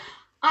know what?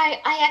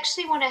 I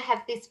actually want to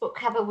have this book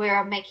cover where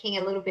I'm making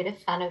a little bit of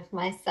fun of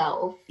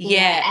myself.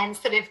 And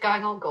sort of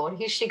going, oh, God,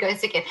 here she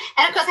goes again.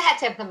 And, of course, I had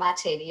to have the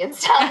martini and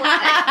stuff like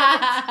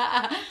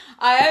that.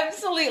 I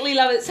absolutely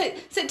love it. So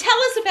tell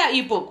us about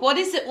your book. What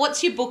is it?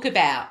 What's your book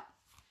about?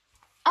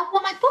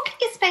 Well, my book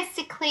is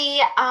basically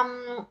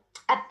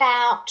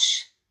about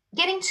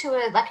getting to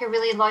a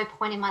really low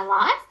point in my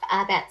life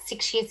about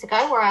 6 years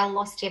ago where I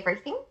lost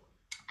everything.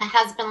 My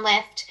husband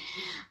left.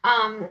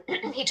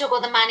 He took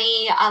all the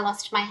money. I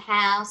lost my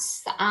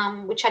house,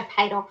 which I'd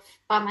paid off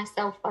by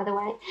myself, by the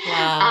way.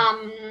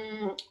 Wow.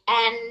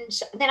 And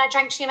then I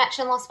drank too much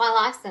and lost my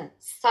license.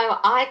 So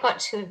I got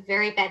to a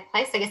very bad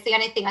place. I guess the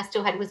only thing I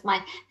still had was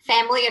my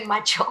family and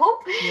my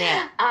job.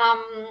 Yeah.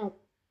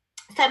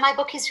 So my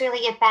book is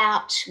really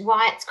about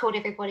why it's called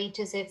Everybody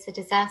Deserves a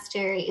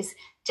Disaster, is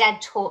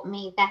Dad taught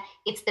me that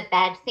it's the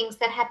bad things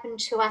that happen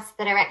to us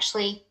that are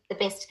actually the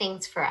best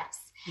things for us.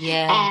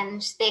 Yeah.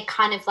 And they're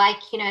kind of like,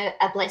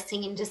 a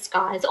blessing in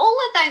disguise, all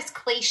of those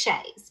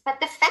cliches. But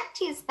the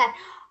fact is that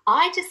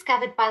I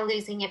discovered by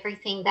losing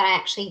everything that I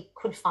actually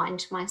could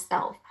find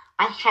myself.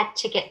 I had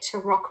to get to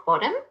rock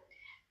bottom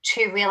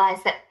to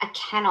realize that I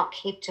cannot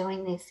keep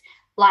doing this.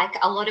 Like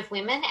a lot of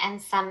women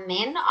and some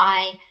men,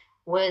 I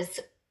was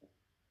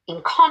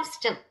in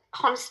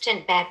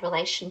constant bad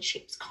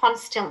relationships,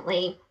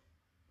 constantly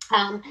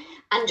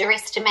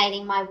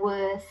underestimating my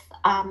worth,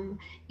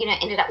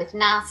 ended up with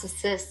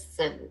narcissists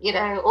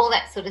and, all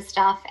that sort of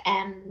stuff.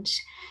 And,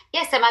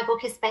 so my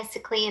book is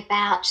basically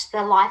about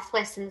the life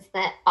lessons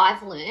that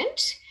I've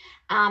learned,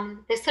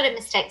 the sort of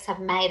mistakes I've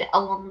made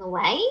along the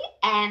way,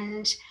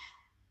 and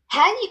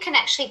how you can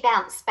actually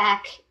bounce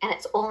back, and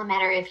it's all a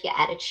matter of your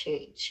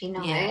attitude,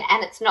 Yeah.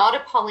 and it's not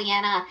a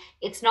Pollyanna.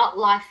 It's not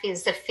life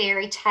is a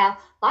fairy tale.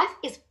 Life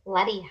is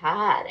bloody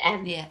hard.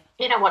 And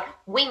you know what?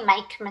 We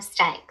make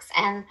mistakes,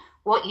 and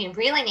what you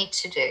really need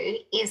to do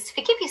is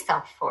forgive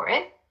yourself for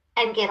it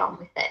and get on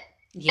with it.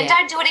 Yeah. And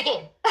don't do it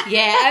again.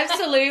 Yeah,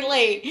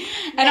 absolutely.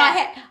 And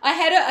I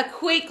had a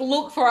quick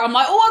look for it. I'm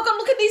like, I've got to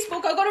look at this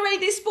book. I've got to read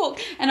this book.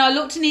 And I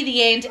looked near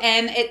the end,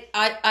 and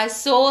I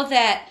saw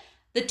that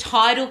the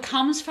title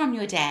comes from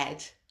your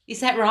dad. Is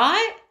that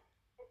right?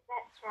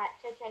 That's right,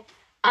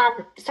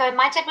 JJ. So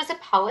my dad was a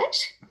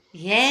poet.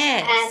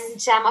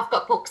 Yes. And I've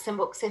got books and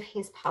books of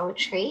his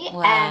poetry.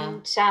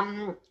 Wow.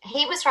 And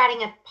he was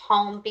writing a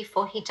poem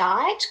before he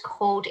died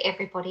called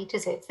Everybody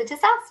Deserves a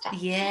Disaster.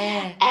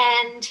 Yeah.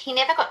 And he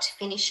never got to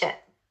finish it.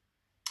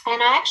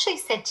 And I actually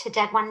said to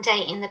Dad one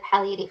day in the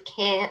palliative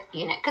care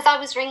unit, because I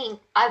was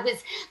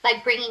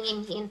bringing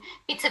him in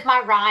bits of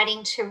my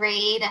writing to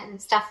read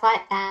and stuff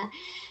like that.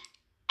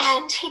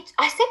 And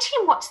I said to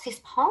him, what's this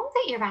poem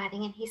that you're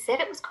writing? And he said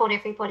it was called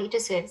Everybody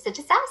Deserves a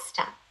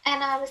Disaster.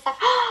 And I was like,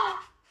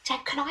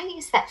 Dad, can I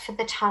use that for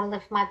the title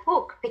of my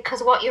book?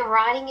 Because what you're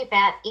writing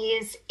about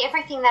is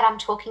everything that I'm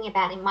talking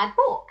about in my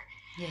book.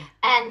 Yeah.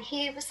 And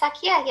he was like,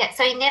 yeah.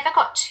 So he never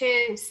got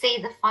to see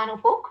the final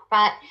book,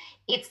 but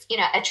it's,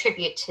 a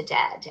tribute to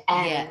Dad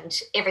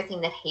and everything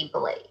that he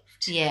believed.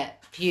 Yeah,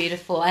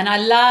 beautiful. And I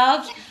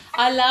loved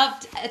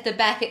at the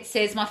back it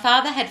says, my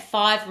father had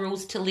 5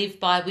 rules to live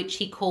by, which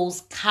he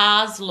calls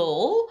Carr's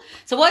Law.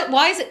 So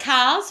why is it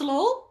Carr's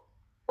Law?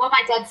 Well,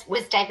 my dad's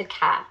was David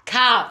Carr.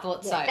 Carr,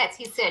 thought so. That's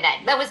his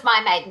surname. That was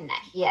my maiden name,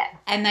 yeah.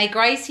 And they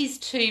grace his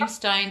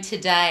tombstone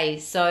today.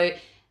 So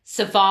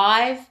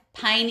survive,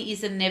 pain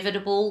is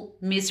inevitable,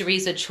 misery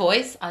is a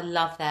choice. I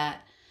love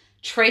that.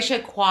 Treasure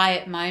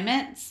quiet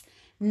moments.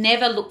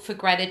 Never look for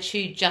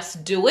gratitude,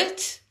 just do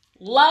it.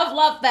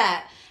 Love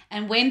that.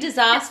 And when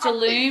disaster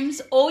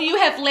looms, all you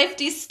have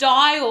left is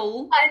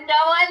style. I know,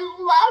 I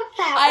love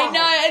that one. I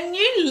know,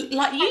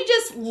 and you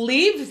just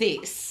live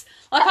this.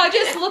 Like I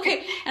just look at,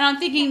 and I'm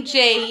thinking,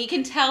 gee, you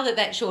can tell that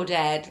that's your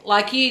dad.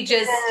 Like he's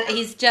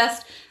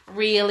just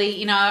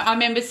really, I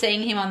remember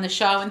seeing him on the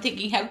show and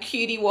thinking how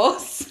cute he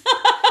was.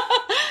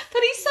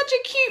 But he's such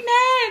a cute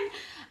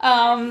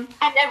man.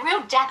 And a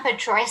real dapper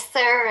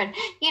dresser. And,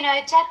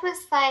 Dad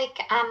was like,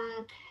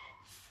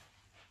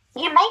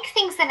 you make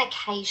things an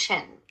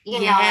occasion, you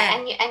know,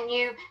 and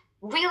you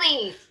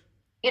really,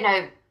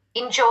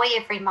 enjoy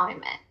every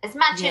moment as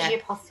much as you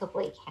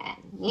possibly can,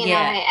 you know.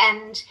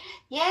 And,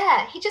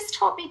 he just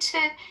taught me to,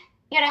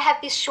 have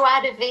this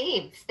joie de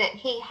vivre that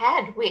he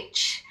had,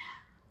 which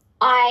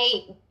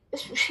I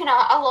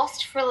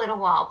lost for a little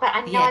while, but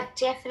I know I've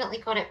definitely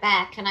got it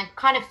back, and I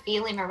kind of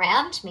feel him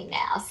around me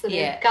now, sort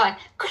of going,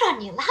 good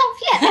on you, love.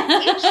 Yeah,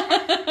 that's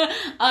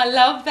it. I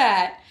love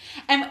that.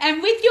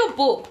 And with your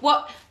book,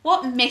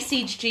 what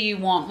message do you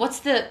want? What's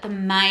the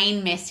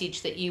main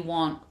message that you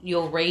want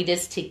your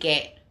readers to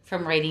get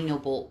from reading your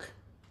book?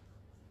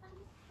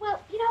 Well,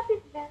 I'd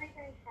be very,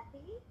 very happy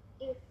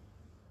if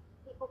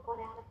people got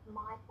out of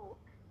my book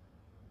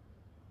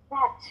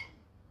that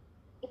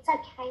it's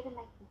okay to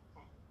make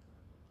mistakes.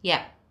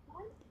 Yeah.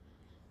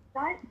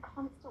 Don't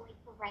constantly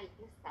berate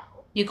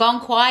yourself. You've gone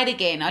quiet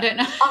again. I don't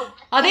know.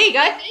 Oh, there you go.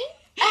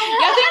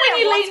 I think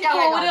when you lean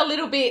forward a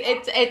little bit,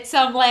 it's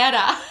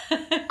louder.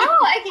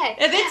 Oh, okay.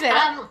 That's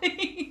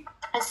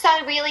better.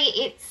 So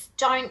really, it's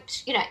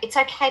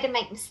okay to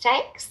make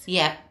mistakes.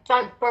 Yeah.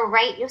 Don't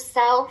berate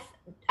yourself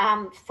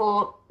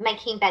for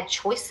making bad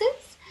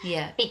choices.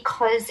 Yeah.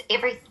 Because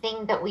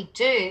everything that we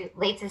do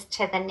leads us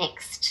to the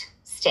next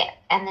step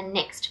and the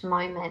next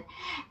moment,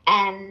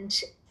 and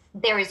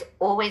there is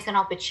always an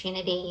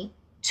opportunity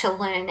to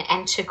learn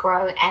and to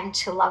grow and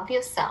to love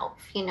yourself,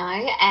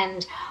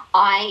 and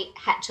I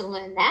had to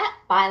learn that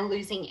by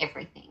losing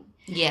everything.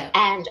 Yeah.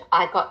 And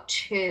I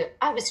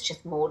was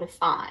just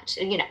mortified,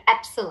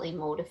 absolutely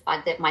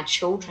mortified that my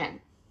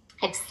children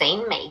had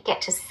seen me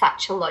get to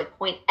such a low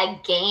point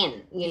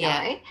again, you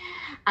know.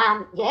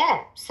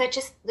 So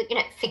just,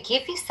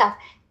 forgive yourself,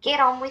 get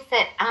on with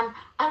it. I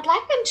would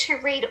like them to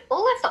read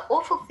all of the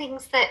awful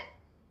things that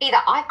either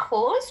I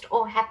caused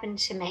or happened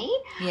to me.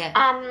 Yeah.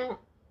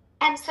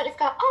 and sort of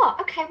go, oh,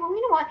 okay, well,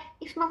 you know what?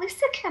 If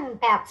Melissa can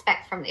bounce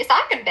back from this,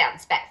 I can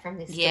bounce back from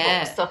this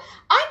Yeah. divorce, or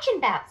I can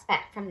bounce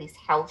back from this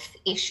health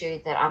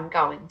issue that I'm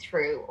going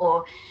through,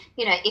 or,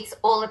 it's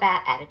all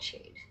about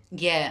attitude.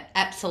 Yeah,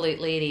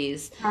 absolutely it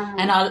is.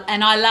 And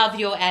Mm. I love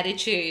your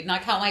attitude, and I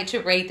can't wait to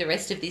read the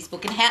rest of this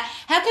book. And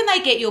how can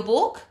they get your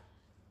book?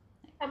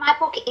 So my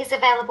book is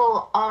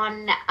available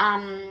on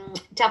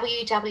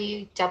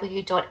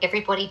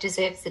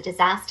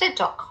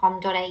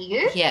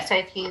www.everybodydeservesadisaster.com.au. Yeah. So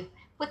if you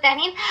put that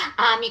in,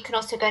 you can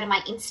also go to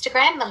my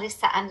Instagram,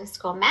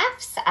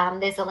 Melissa_Maths.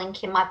 There's a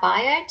link in my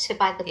bio to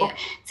buy the book. Yeah.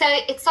 So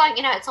it's on,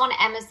 it's on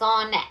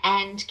Amazon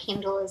and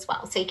Kindle as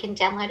well. So you can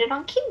download it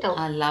on Kindle.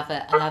 I love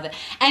it. I love it.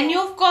 And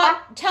you've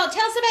got tell us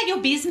about your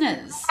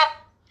business.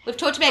 We've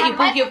talked about your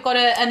book. You've got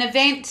an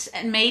event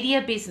and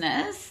media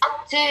business. I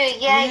do,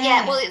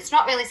 yeah. Well, it's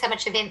not really so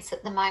much events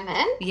at the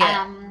moment.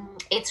 Yeah.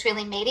 It's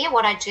really media.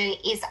 What I do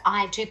is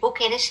I do book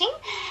editing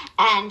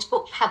and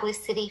book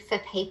publicity for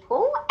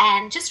people,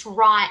 and just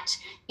write,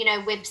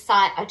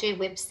 website. I do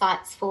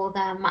websites for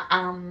them.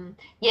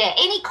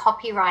 Any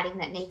copywriting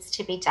that needs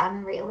to be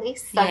done, really.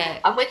 So Yeah.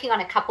 I'm working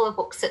on a couple of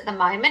books at the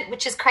moment,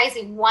 which is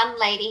crazy. One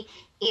lady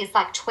is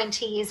like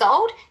 20 years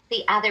old.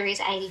 The other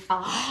is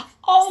 85.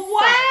 Oh,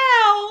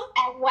 wow.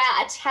 And wow,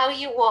 I tell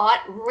you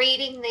what,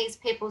 reading these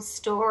people's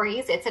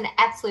stories, it's an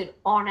absolute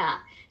honour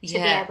to be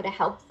able to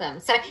help them.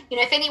 So,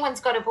 if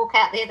anyone's got a book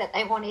out there that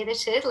they want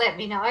edited, let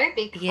me know,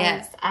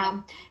 because,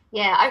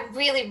 I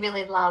really,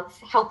 really love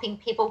helping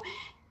people.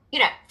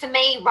 For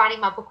me, writing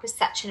my book was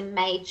such a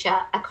major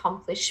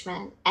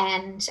accomplishment,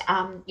 and,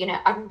 I'm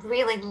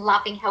really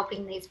loving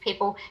helping these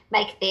people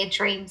make their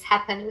dreams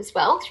happen as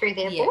well through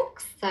their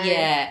books. So,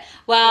 yeah.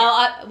 Well,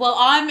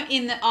 I'm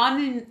in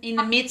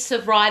the midst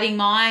of writing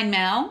mine,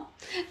 Mel.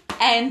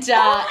 And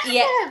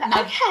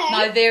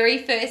my very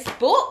first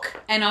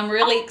book, and I'm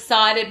really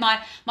excited.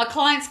 My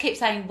clients keep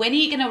saying, "When are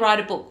you going to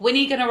write a book? When are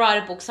you going to write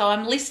a book?" So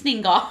I'm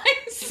listening,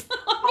 guys.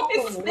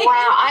 Wow,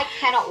 I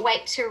cannot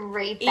wait to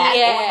read that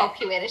or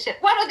help you edit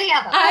it. One or the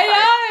other. I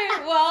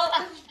know. Well,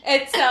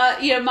 it's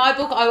my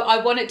book. I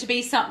want it to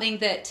be something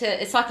that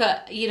it's like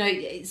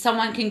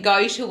someone can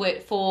go to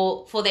it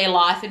for their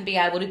life and be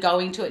able to go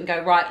into it and go,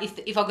 right,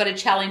 if I've got a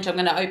challenge, I'm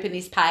going to open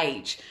this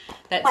page.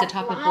 That's the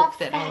type of book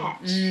that I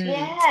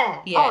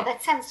yeah. Oh,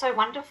 that sounds so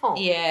wonderful.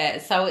 Yeah,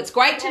 so it's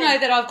great to know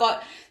that I've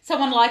got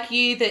someone like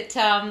you that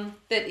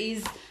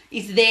is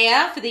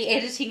there for the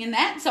editing and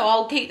that. So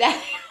I'll keep that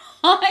in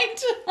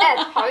mind.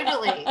 Yeah,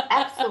 totally,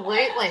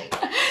 absolutely.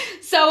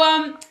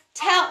 So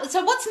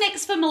so what's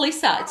next for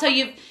Melissa? So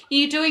you've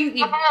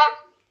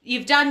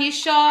done your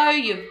show,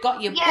 you've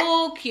got your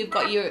book, you've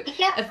got your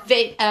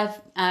event,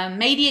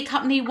 media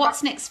company.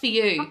 What's next for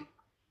you?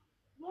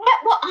 Yeah,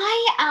 well,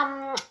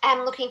 I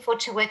am looking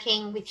forward to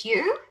working with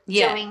you,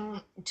 doing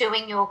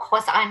your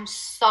course. I'm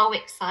so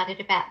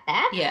excited about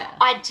that. Yeah.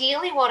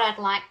 Ideally, what I'd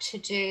like to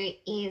do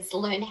is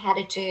learn how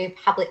to do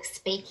public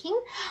speaking.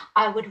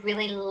 I would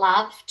really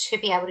love to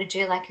be able to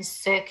do like a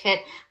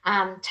circuit,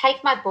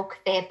 take my book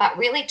there, but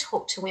really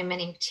talk to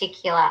women in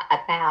particular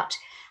about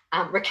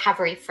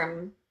recovery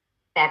from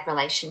bad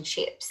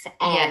relationships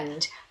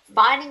and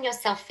finding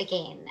yourself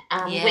again,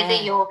 whether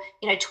you're,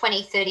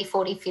 20, 30,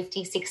 40,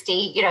 50,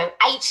 60,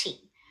 80,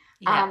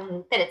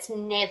 that it's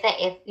never,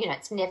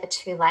 it's never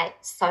too late.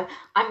 So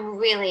I'm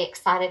really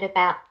excited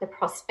about the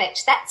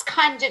prospect. That's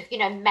kind of,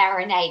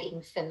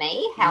 marinating for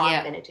me, how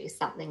I'm going to do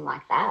something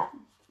like that.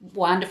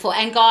 Wonderful.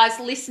 And guys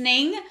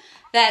listening,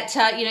 that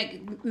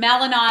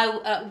Mel and I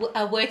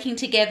are working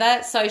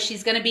together, so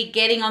she's going to be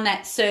getting on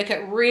that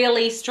circuit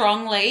really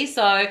strongly.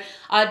 So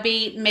I'd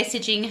be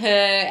messaging her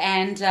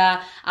and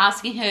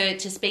asking her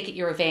to speak at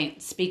your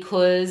events,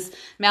 because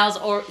Mel's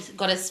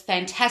got a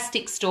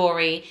fantastic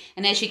story,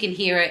 and as you can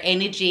hear, her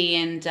energy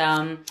and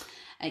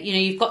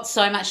you've got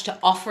so much to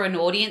offer an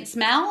audience,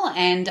 Mel,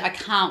 and I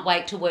can't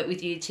wait to work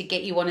with you to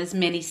get you on as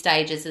many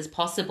stages as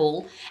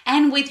possible,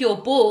 and with your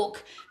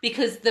book,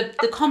 because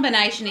the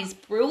combination is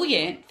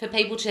brilliant for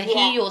people to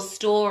hear your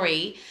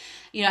story.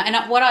 And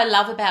what I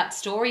love about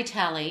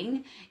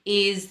storytelling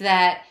is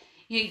that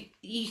you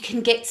can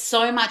get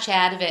so much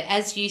out of it.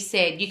 As you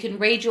said, you can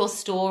read your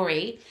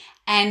story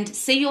and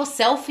see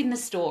yourself in the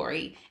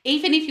story,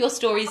 even if your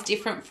story is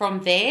different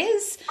from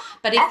theirs.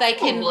 But if they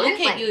can look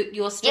at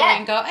your story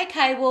and go,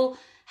 okay, well,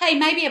 hey,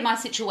 maybe my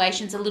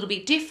situation's a little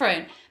bit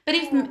different, but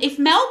if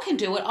Mel can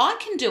do it, I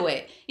can do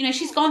it.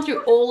 She's gone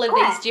through all of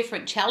these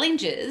different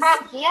challenges. And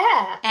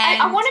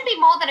I want to be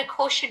more than a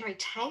cautionary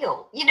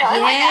tale.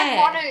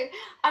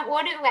 I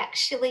want to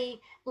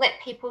actually let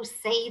people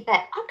see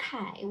that,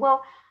 okay,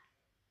 well,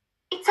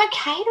 it's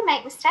okay to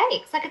make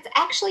mistakes. Like, it's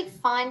actually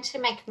fine to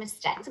make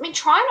mistakes. I mean,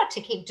 try not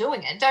to keep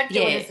doing it. Don't do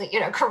it as a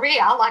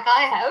career like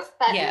I have.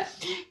 But you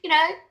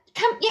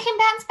can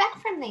bounce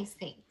back from these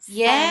things.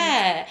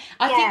 Yeah.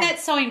 I think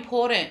that's so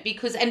important,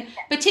 because, and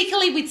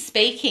particularly with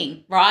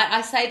speaking, right?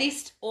 I say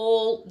this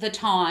all the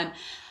time.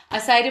 I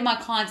say to my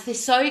clients, they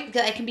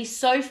can be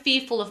so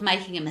fearful of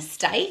making a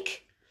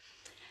mistake.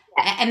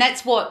 And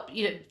that's what,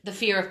 the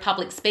fear of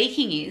public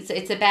speaking is.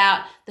 It's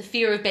about the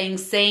fear of being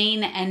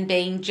seen and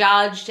being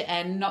judged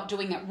and not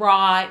doing it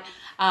right.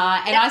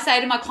 And I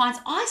say to my clients,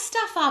 I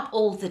stuff up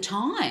all the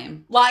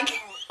time. Like,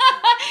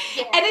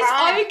 and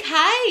it's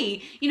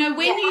okay.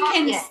 When you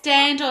can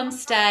stand on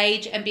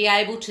stage and be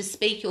able to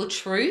speak your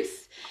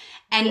truth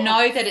and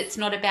know that it's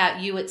not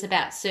about you, it's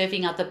about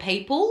serving other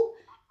people,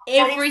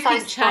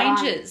 everything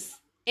changes.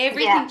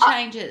 Everything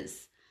changes.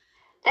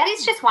 That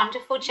is just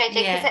wonderful, JJ,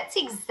 because that's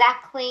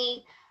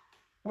exactly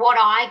what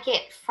I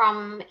get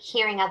from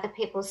hearing other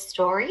people's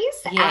stories.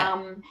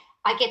 Yeah.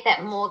 I get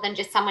that more than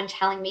just someone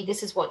telling me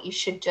this is what you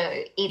should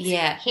do.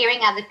 It's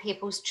hearing other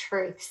people's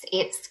truths.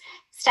 It's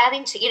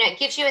starting to, it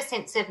gives you a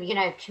sense of,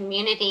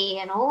 community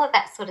and all of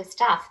that sort of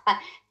stuff, but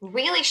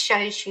really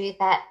shows you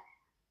that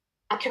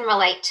I can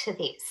relate to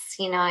this,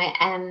 and I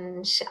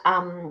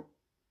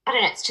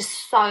don't know, it's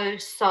just so,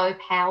 so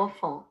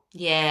powerful.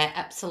 Yeah,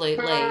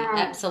 absolutely.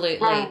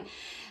 Absolutely.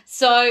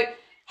 So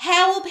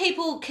how will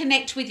people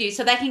connect with you?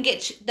 So they can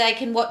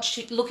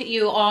look at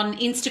you on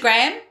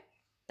Instagram.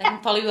 They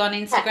can follow you on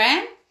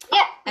Instagram.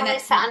 Yeah,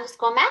 Melissa_maths.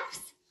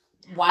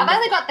 Wonderful. I've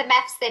only got the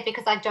maths there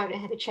because I don't know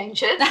how to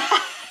change it.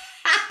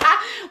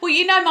 Well,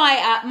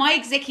 my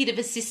executive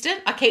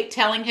assistant, I keep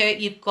telling her,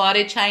 you've got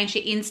to change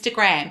your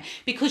Instagram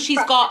because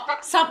she's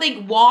got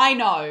something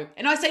wino.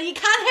 And I say, you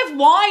can't have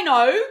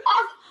wino.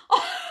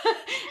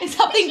 It's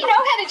something. You know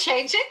how to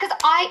change it? Because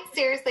I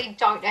seriously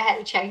don't know how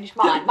to change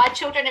mine. My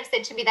children have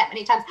said to me that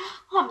many times,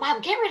 "Oh,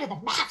 Mum, get rid of the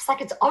maths, like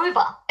it's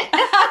over."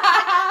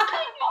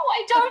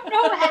 I don't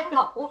know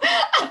how.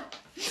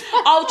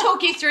 I'll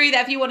talk you through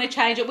that if you want to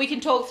change it. We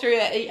can talk through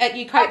it at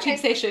your coaching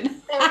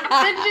session.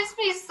 That'd just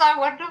be so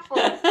wonderful.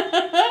 All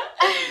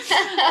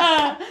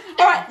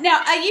right,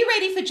 now are you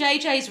ready for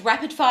JJ's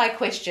rapid fire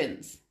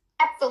questions?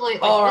 Absolutely.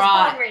 All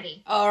right.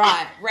 Ready. All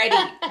right, ready.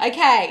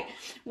 Okay.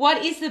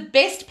 What is the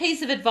best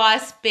piece of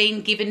advice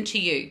being given to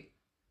you?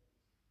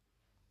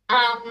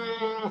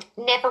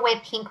 Never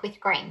wear pink with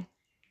green.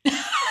 It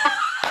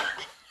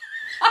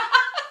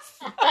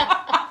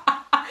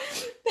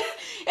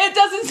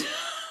doesn't.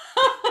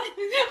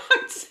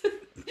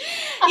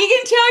 You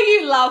can tell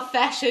you love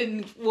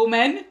fashion,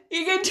 woman.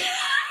 You can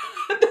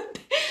tell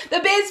the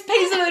best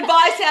piece of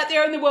advice out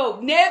there in the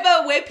world: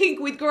 never wear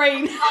pink with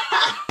green.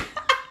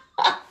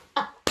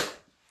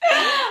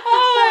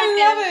 I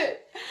love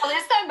it. Well,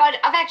 there's so much.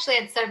 I've actually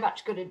had so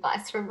much good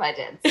advice from my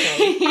dad. So.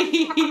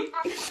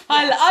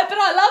 I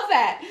love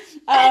that.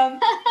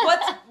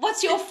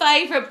 What's your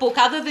favourite book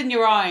other than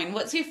your own?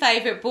 What's your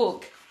favourite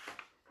book?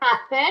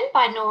 Heartburn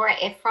by Nora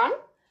Ephron.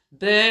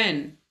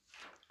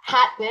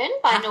 Heartburn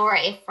by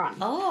Nora Ephron.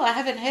 Oh, I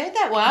haven't heard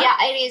that one. Yeah,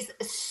 it is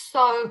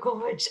so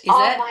good. Is it?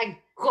 My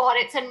God,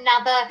 it's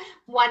another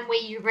one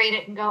where you read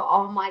it and go,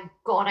 oh my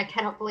God, I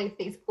cannot believe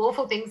these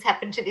awful things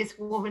happened to this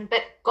woman,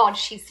 but God,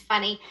 she's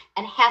funny,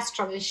 and how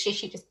strong is she?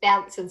 She just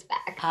bounces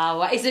back.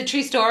 Oh, is it a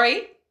true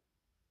story?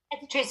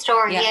 It's a true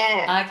story,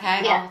 yeah.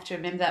 Okay, yeah. I'll have to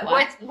remember that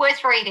one.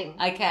 Worth reading.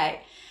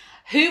 Okay.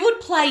 Who would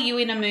play you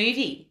in a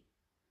movie?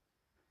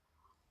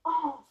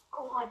 Oh,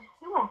 God,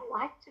 who would I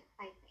like to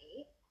play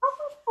me?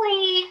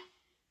 Probably...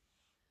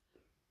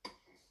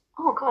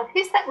 Oh, God,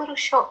 who's that little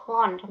short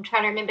blonde? I'm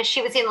trying to remember.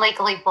 She was in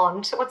Legally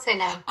Blonde. What's her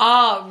name?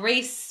 Oh,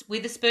 Reese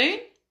Witherspoon?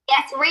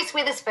 Yes, Reese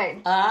Witherspoon.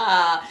 You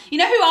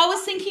know who I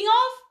was thinking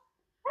of?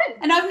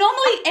 And I've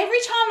normally, every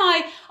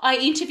time I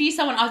interview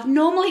someone, I've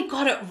normally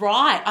got it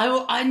right.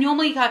 I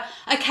normally go,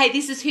 okay,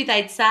 this is who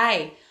they'd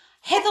say.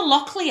 Heather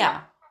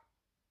Locklear.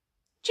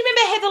 Do you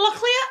remember Heather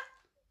Locklear?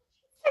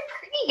 So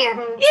pretty. Yeah,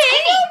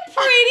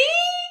 pretty.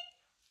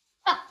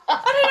 I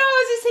don't know, I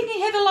was just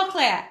thinking Heather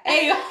Locklear.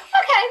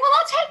 Okay, well,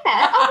 I'll take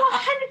that. I'll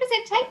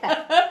 100% take that.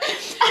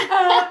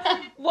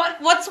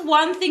 What's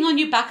one thing on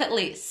your bucket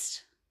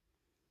list?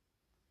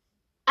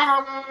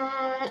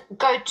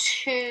 Go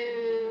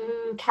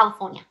to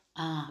California.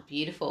 Ah,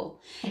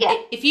 beautiful. Yeah.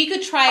 If you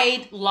could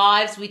trade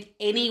lives with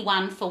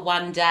anyone for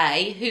one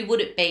day, who would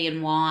it be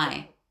and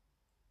why?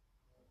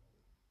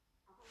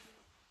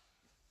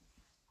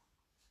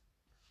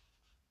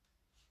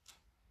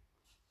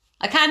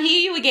 I can't hear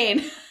you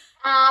again.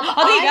 There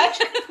you go.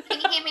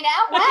 Can you hear me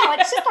now? Wow,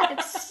 it's just like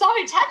it's so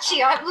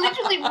touchy. I've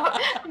literally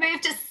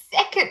moved a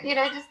second,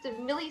 just a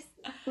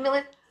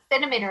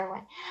millicentimetre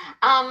away.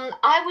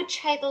 I would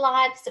trade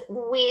lives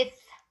with.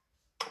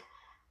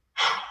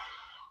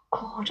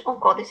 Oh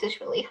God, this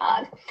is really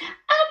hard.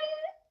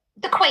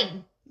 The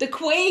Queen. The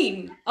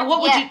Queen. Oh,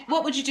 what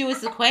would you do as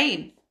the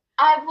Queen?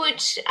 I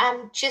would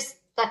just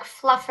like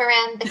fluff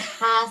around the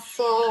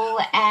castle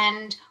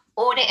and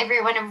order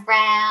everyone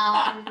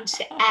around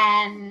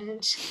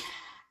and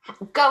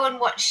go and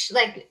watch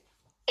like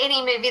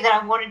any movie that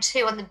I wanted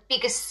to on the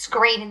biggest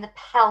screen in the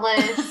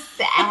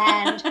palace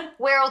and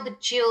wear all the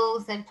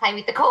jewels and play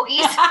with the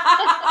corgis.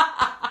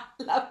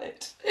 Love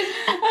it.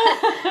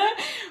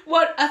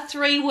 What are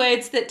 3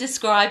 words that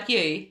describe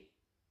you?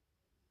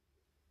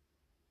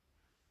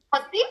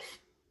 Positive,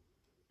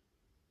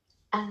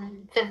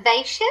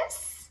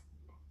 vivacious,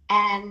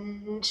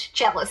 and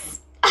jealous.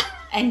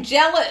 And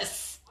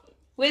jealous.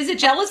 Where's the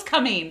jealous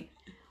come in?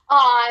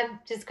 Oh,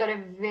 I've just got a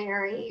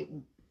very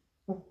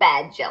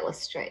bad jealous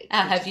streak.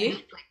 Have you?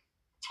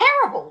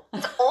 Terrible.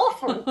 It's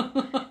awful.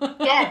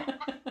 Yeah.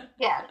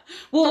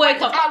 We'll work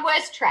it's on my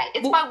worst trait.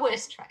 It's my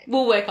worst trait.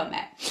 We'll work on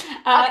that.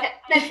 Okay,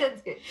 that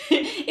sounds good.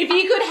 If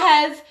you could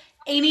have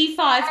any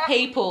 5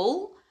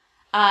 people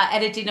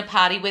at a dinner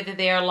party, whether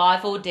they're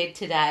alive or dead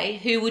today,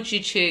 who would you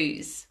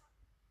choose?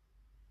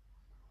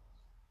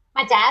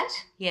 My dad.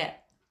 Yeah.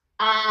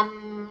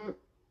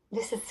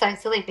 This is so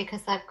silly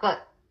because I've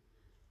got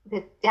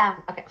the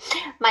okay.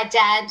 My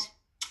dad.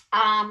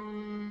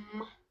 Oh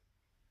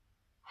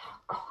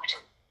God.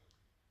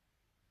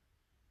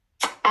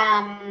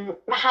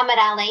 Muhammad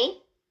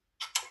Ali,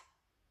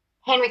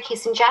 Henry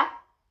Kissinger,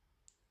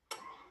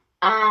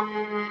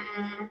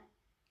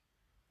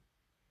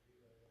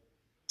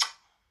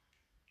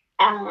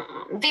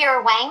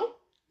 Vera Wang,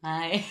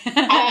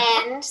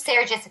 and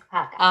Sarah Jessica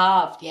Parker.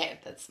 Oh, yeah,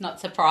 that's not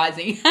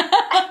surprising.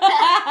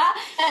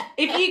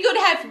 If you could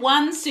have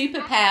one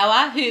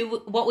superpower,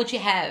 what would you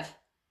have?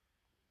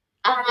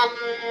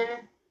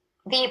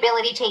 The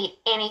ability to eat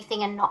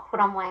anything and not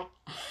put on weight.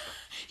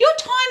 You're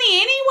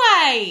tiny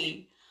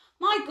anyway.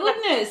 My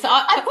goodness.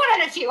 I put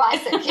on a few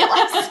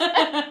kilos.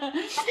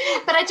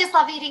 But I just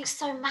love eating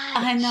so much.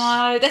 I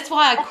know. That's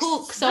why I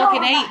cook so I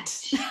can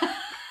eat.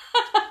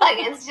 Like,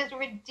 it's just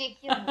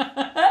ridiculous.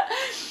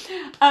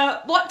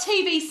 What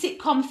TV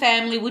sitcom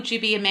family would you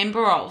be a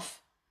member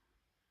of?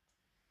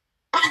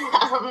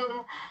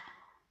 Oh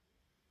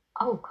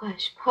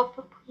gosh,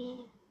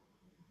 probably.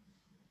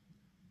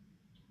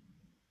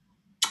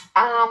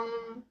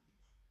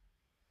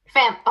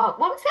 What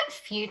was that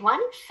Feud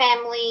one?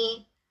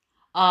 Family.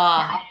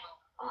 What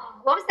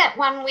was that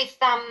one with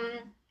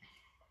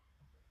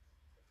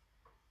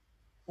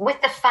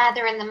the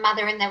father and the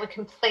mother, and they were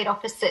complete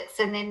opposites,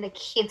 and then the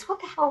kids? What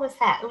the hell was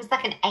that? It was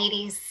like an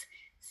 80s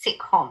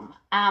sitcom.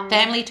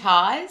 Family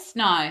Ties?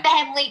 No.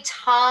 Family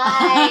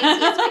Ties.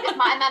 Yes, because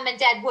my mum and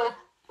dad were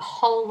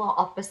polar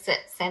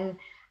opposites, and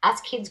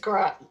us kids grew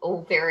up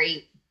all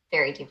very,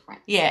 very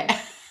different.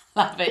 Yeah.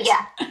 Love it.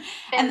 Yeah.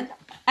 And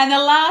the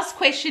last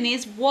question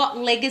is, what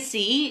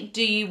legacy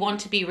do you want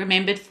to be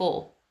remembered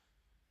for?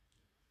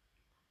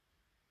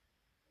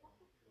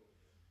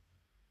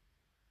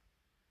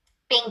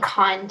 Being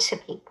kind to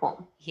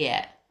people.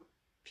 Yeah.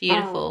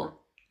 Beautiful.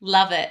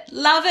 Love it.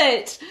 Love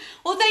it.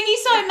 Well, thank you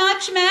so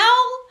much,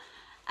 Mel.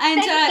 And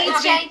thank you,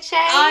 JJ.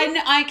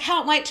 I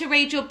can't wait to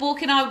read your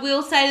book, and I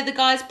will say to the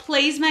guys,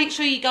 please make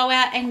sure you go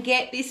out and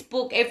get this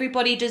book.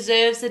 Everybody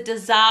Deserves a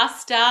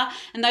Disaster.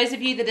 And those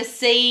of you that are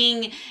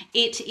seeing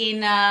it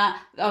in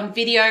on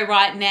video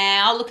right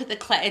now, look at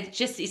it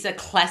just is a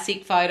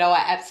classic photo.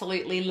 I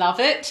absolutely love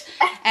it.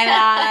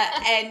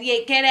 And yeah,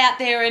 get out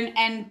there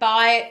and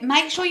buy it.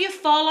 Make sure you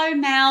follow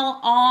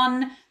Mel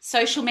on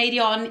social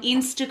media, on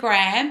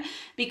Instagram,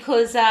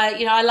 because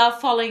I love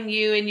following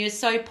you, and you're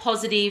so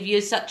positive. You're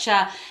such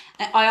a,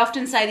 I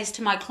often say this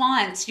to my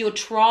clients, your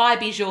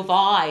tribe is your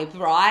vibe,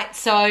 right?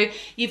 So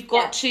you've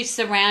got to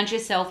surround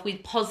yourself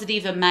with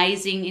positive,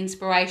 amazing,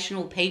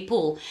 inspirational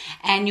people,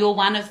 and you're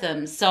one of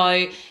them.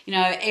 So,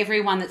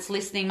 everyone that's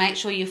listening, make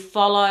sure you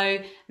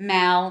follow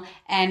Mel,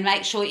 and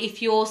make sure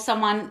if you're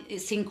someone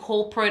that's in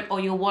corporate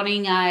or you're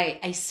wanting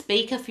a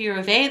speaker for your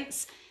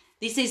events,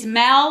 this is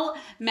Mel.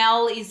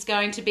 Mel is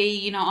going to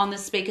be, on the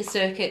speaker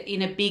circuit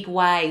in a big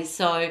way.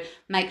 So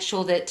make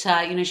sure that,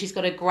 she's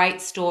got a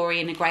great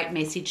story and a great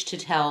message to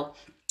tell.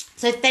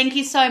 So thank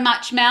you so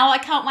much, Mel. I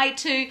can't wait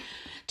to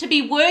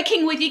be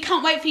working with you.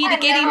 Can't wait for you to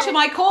get into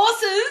my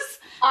courses.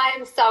 I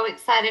am so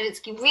excited. It's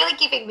really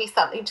giving me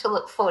something to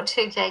look forward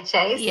to,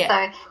 JJ. Yeah.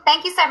 So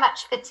thank you so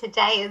much for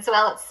today as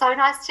well. It's so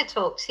nice to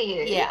talk to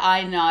you. Yeah,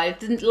 I know.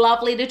 It's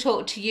lovely to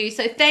talk to you.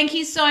 So thank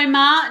you so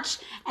much.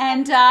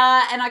 And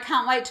I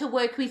can't wait to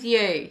work with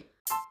you.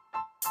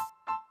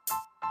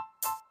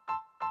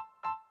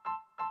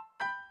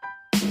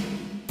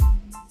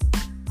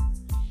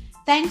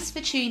 Thanks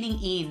for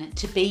tuning in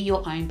to Be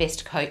Your Own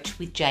Best Coach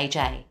with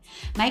JJ.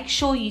 Make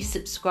sure you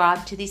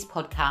subscribe to this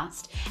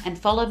podcast and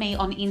follow me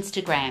on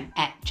Instagram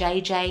at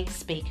JJ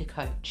Speaker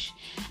Coach.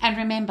 And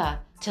remember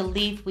to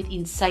live with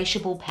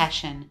insatiable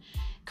passion,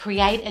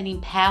 create an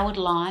empowered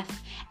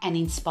life, and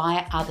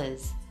inspire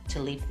others to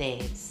live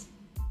theirs.